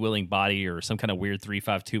any willing body or some kind of weird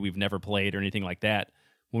 3-5-2 we've never played or anything like that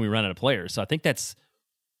when we run out of players. So I think that's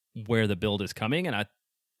where the build is coming, and I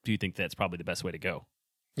do think that's probably the best way to go.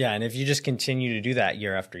 Yeah, and if you just continue to do that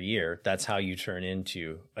year after year, that's how you turn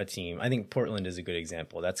into a team. I think Portland is a good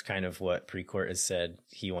example. That's kind of what Precourt has said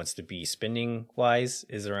he wants to be spending-wise,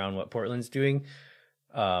 is around what Portland's doing.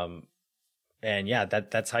 And yeah,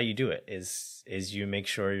 that's how you do it, is you make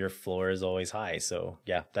sure your floor is always high. So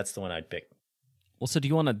yeah, that's the one I'd pick. Well, so do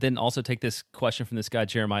you want to then also take this question from this guy,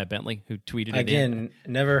 Jeremiah Bentley, who tweeted it again?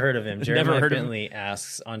 Never heard of him. Jeremiah Bentley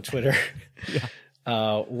asks on Twitter,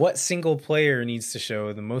 what single player needs to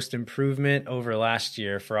show the most improvement over last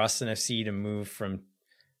year for Austin FC to move from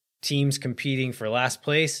teams competing for last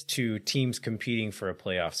place to teams competing for a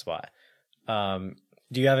playoff spot?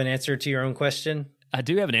 Do you have an answer to your own question? I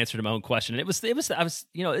do have an answer to my own question.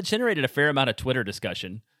 It generated a fair amount of Twitter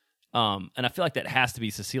discussion. And I feel like that has to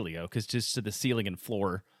be Cecilio, because just to the ceiling and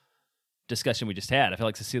floor discussion we just had, I feel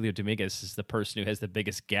like Cecilio Dominguez is the person who has the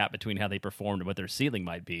biggest gap between how they performed and what their ceiling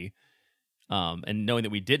might be. And knowing that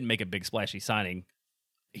we didn't make a big splashy signing,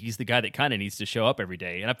 he's the guy that kind of needs to show up every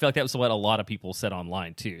day. And I feel like that was what a lot of people said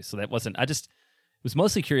online too. So that wasn't, I just was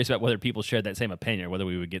mostly curious about whether people shared that same opinion or whether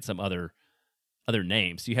we would get some other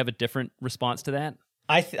names. Do you have a different response to that?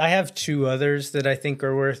 I have two others that I think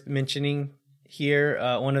are worth mentioning here.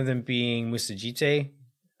 One of them being Musajite.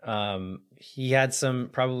 He had some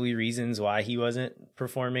probably reasons why he wasn't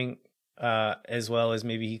performing as well as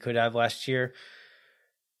maybe he could have last year.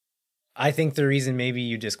 I think the reason maybe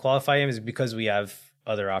you disqualify him is because we have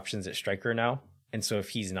other options at striker now. And so if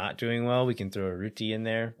he's not doing well, we can throw a Ruti in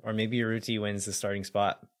there, or maybe a Ruti wins the starting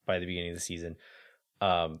spot by the beginning of the season.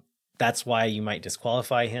 That's why you might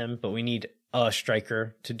disqualify him, but we need a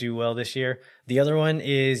striker to do well this year. The other one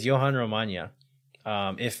is Johan Romagna.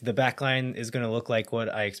 If the back line is going to look like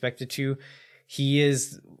what I expect it to, he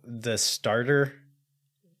is the starter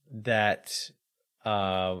that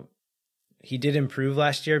he did improve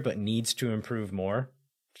last year, but needs to improve more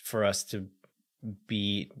for us to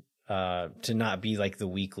be to not be like the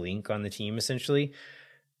weak link on the team, essentially.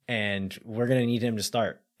 And we're going to need him to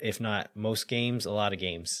start, if not most games, a lot of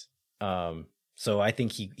games. So I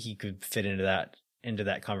think he could fit into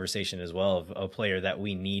that conversation as well, of a player that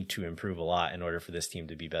we need to improve a lot in order for this team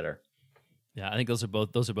to be better. Yeah, I think those are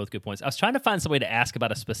both good points. I was trying to find some way to ask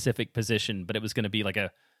about a specific position, but it was going to be like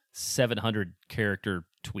a 700 character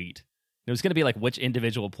tweet. It was going to be like which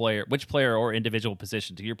player or individual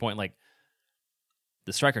position. To your point, like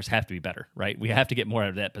the strikers have to be better, right? We have to get more out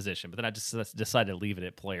of that position. But then I just decided to leave it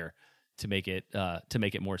at player to make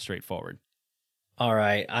it more straightforward. All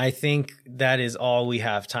right. I think that is all we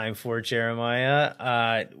have time for,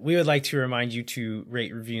 Jeremiah. We would like to remind you to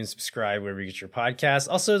rate, review, and subscribe wherever you get your podcasts.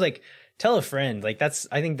 Also, like, tell a friend. Like, I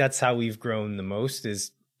think that's how we've grown the most,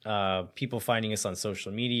 is people finding us on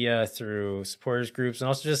social media through supporters groups, and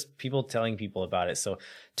also just people telling people about it. So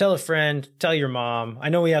tell a friend, tell your mom. I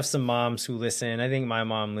know we have some moms who listen. I think my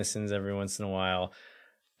mom listens every once in a while.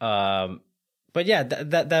 But yeah,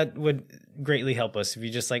 that would greatly help us if you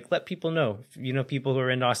just like let people know. If you know people who are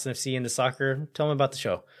into Austin FC, into soccer, tell them about the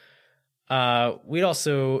show. We'd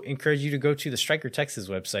also encourage you to go to the Striker Texas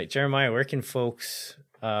website. Jeremiah, what can folks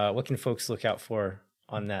look out for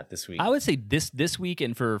on that this week? I would say this week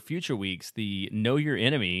and for future weeks, the Know Your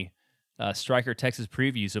Enemy Striker Texas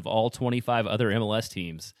previews of all 25 other MLS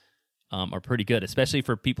teams are pretty good, especially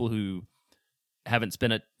for people who haven't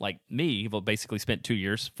spent it like me. Well, basically spent 2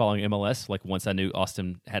 years following MLS. Like once I knew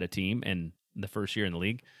Austin had a team and the first year in the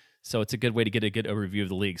league, so it's a good way to get a good overview of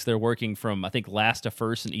the leagues. They're working from I think last to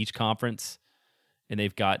first in each conference, and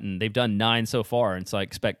they've done 9 so far. And so I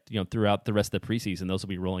expect throughout the rest of the preseason those will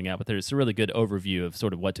be rolling out. But there's a really good overview of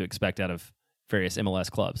sort of what to expect out of various MLS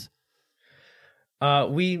clubs.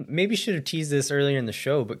 We maybe should have teased this earlier in the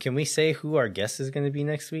show, but can we say who our guest is going to be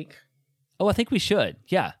next week? Oh, I think we should.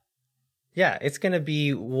 Yeah. Yeah, it's going to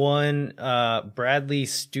be one Bradley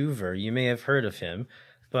Stuver. You may have heard of him,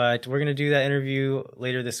 but we're going to do that interview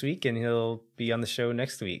later this week, and he'll be on the show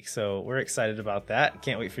next week. So we're excited about that.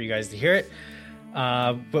 Can't wait for you guys to hear it.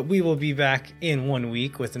 But we will be back in 1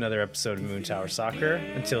 week with another episode of Moon Tower Soccer.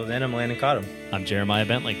 Until then, I'm Landon Cottom. I'm Jeremiah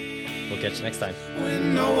Bentley. We'll catch you next time.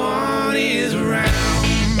 When no one is around.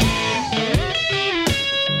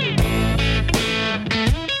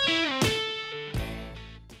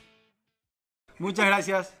 Muchas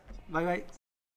gracias. Bye bye.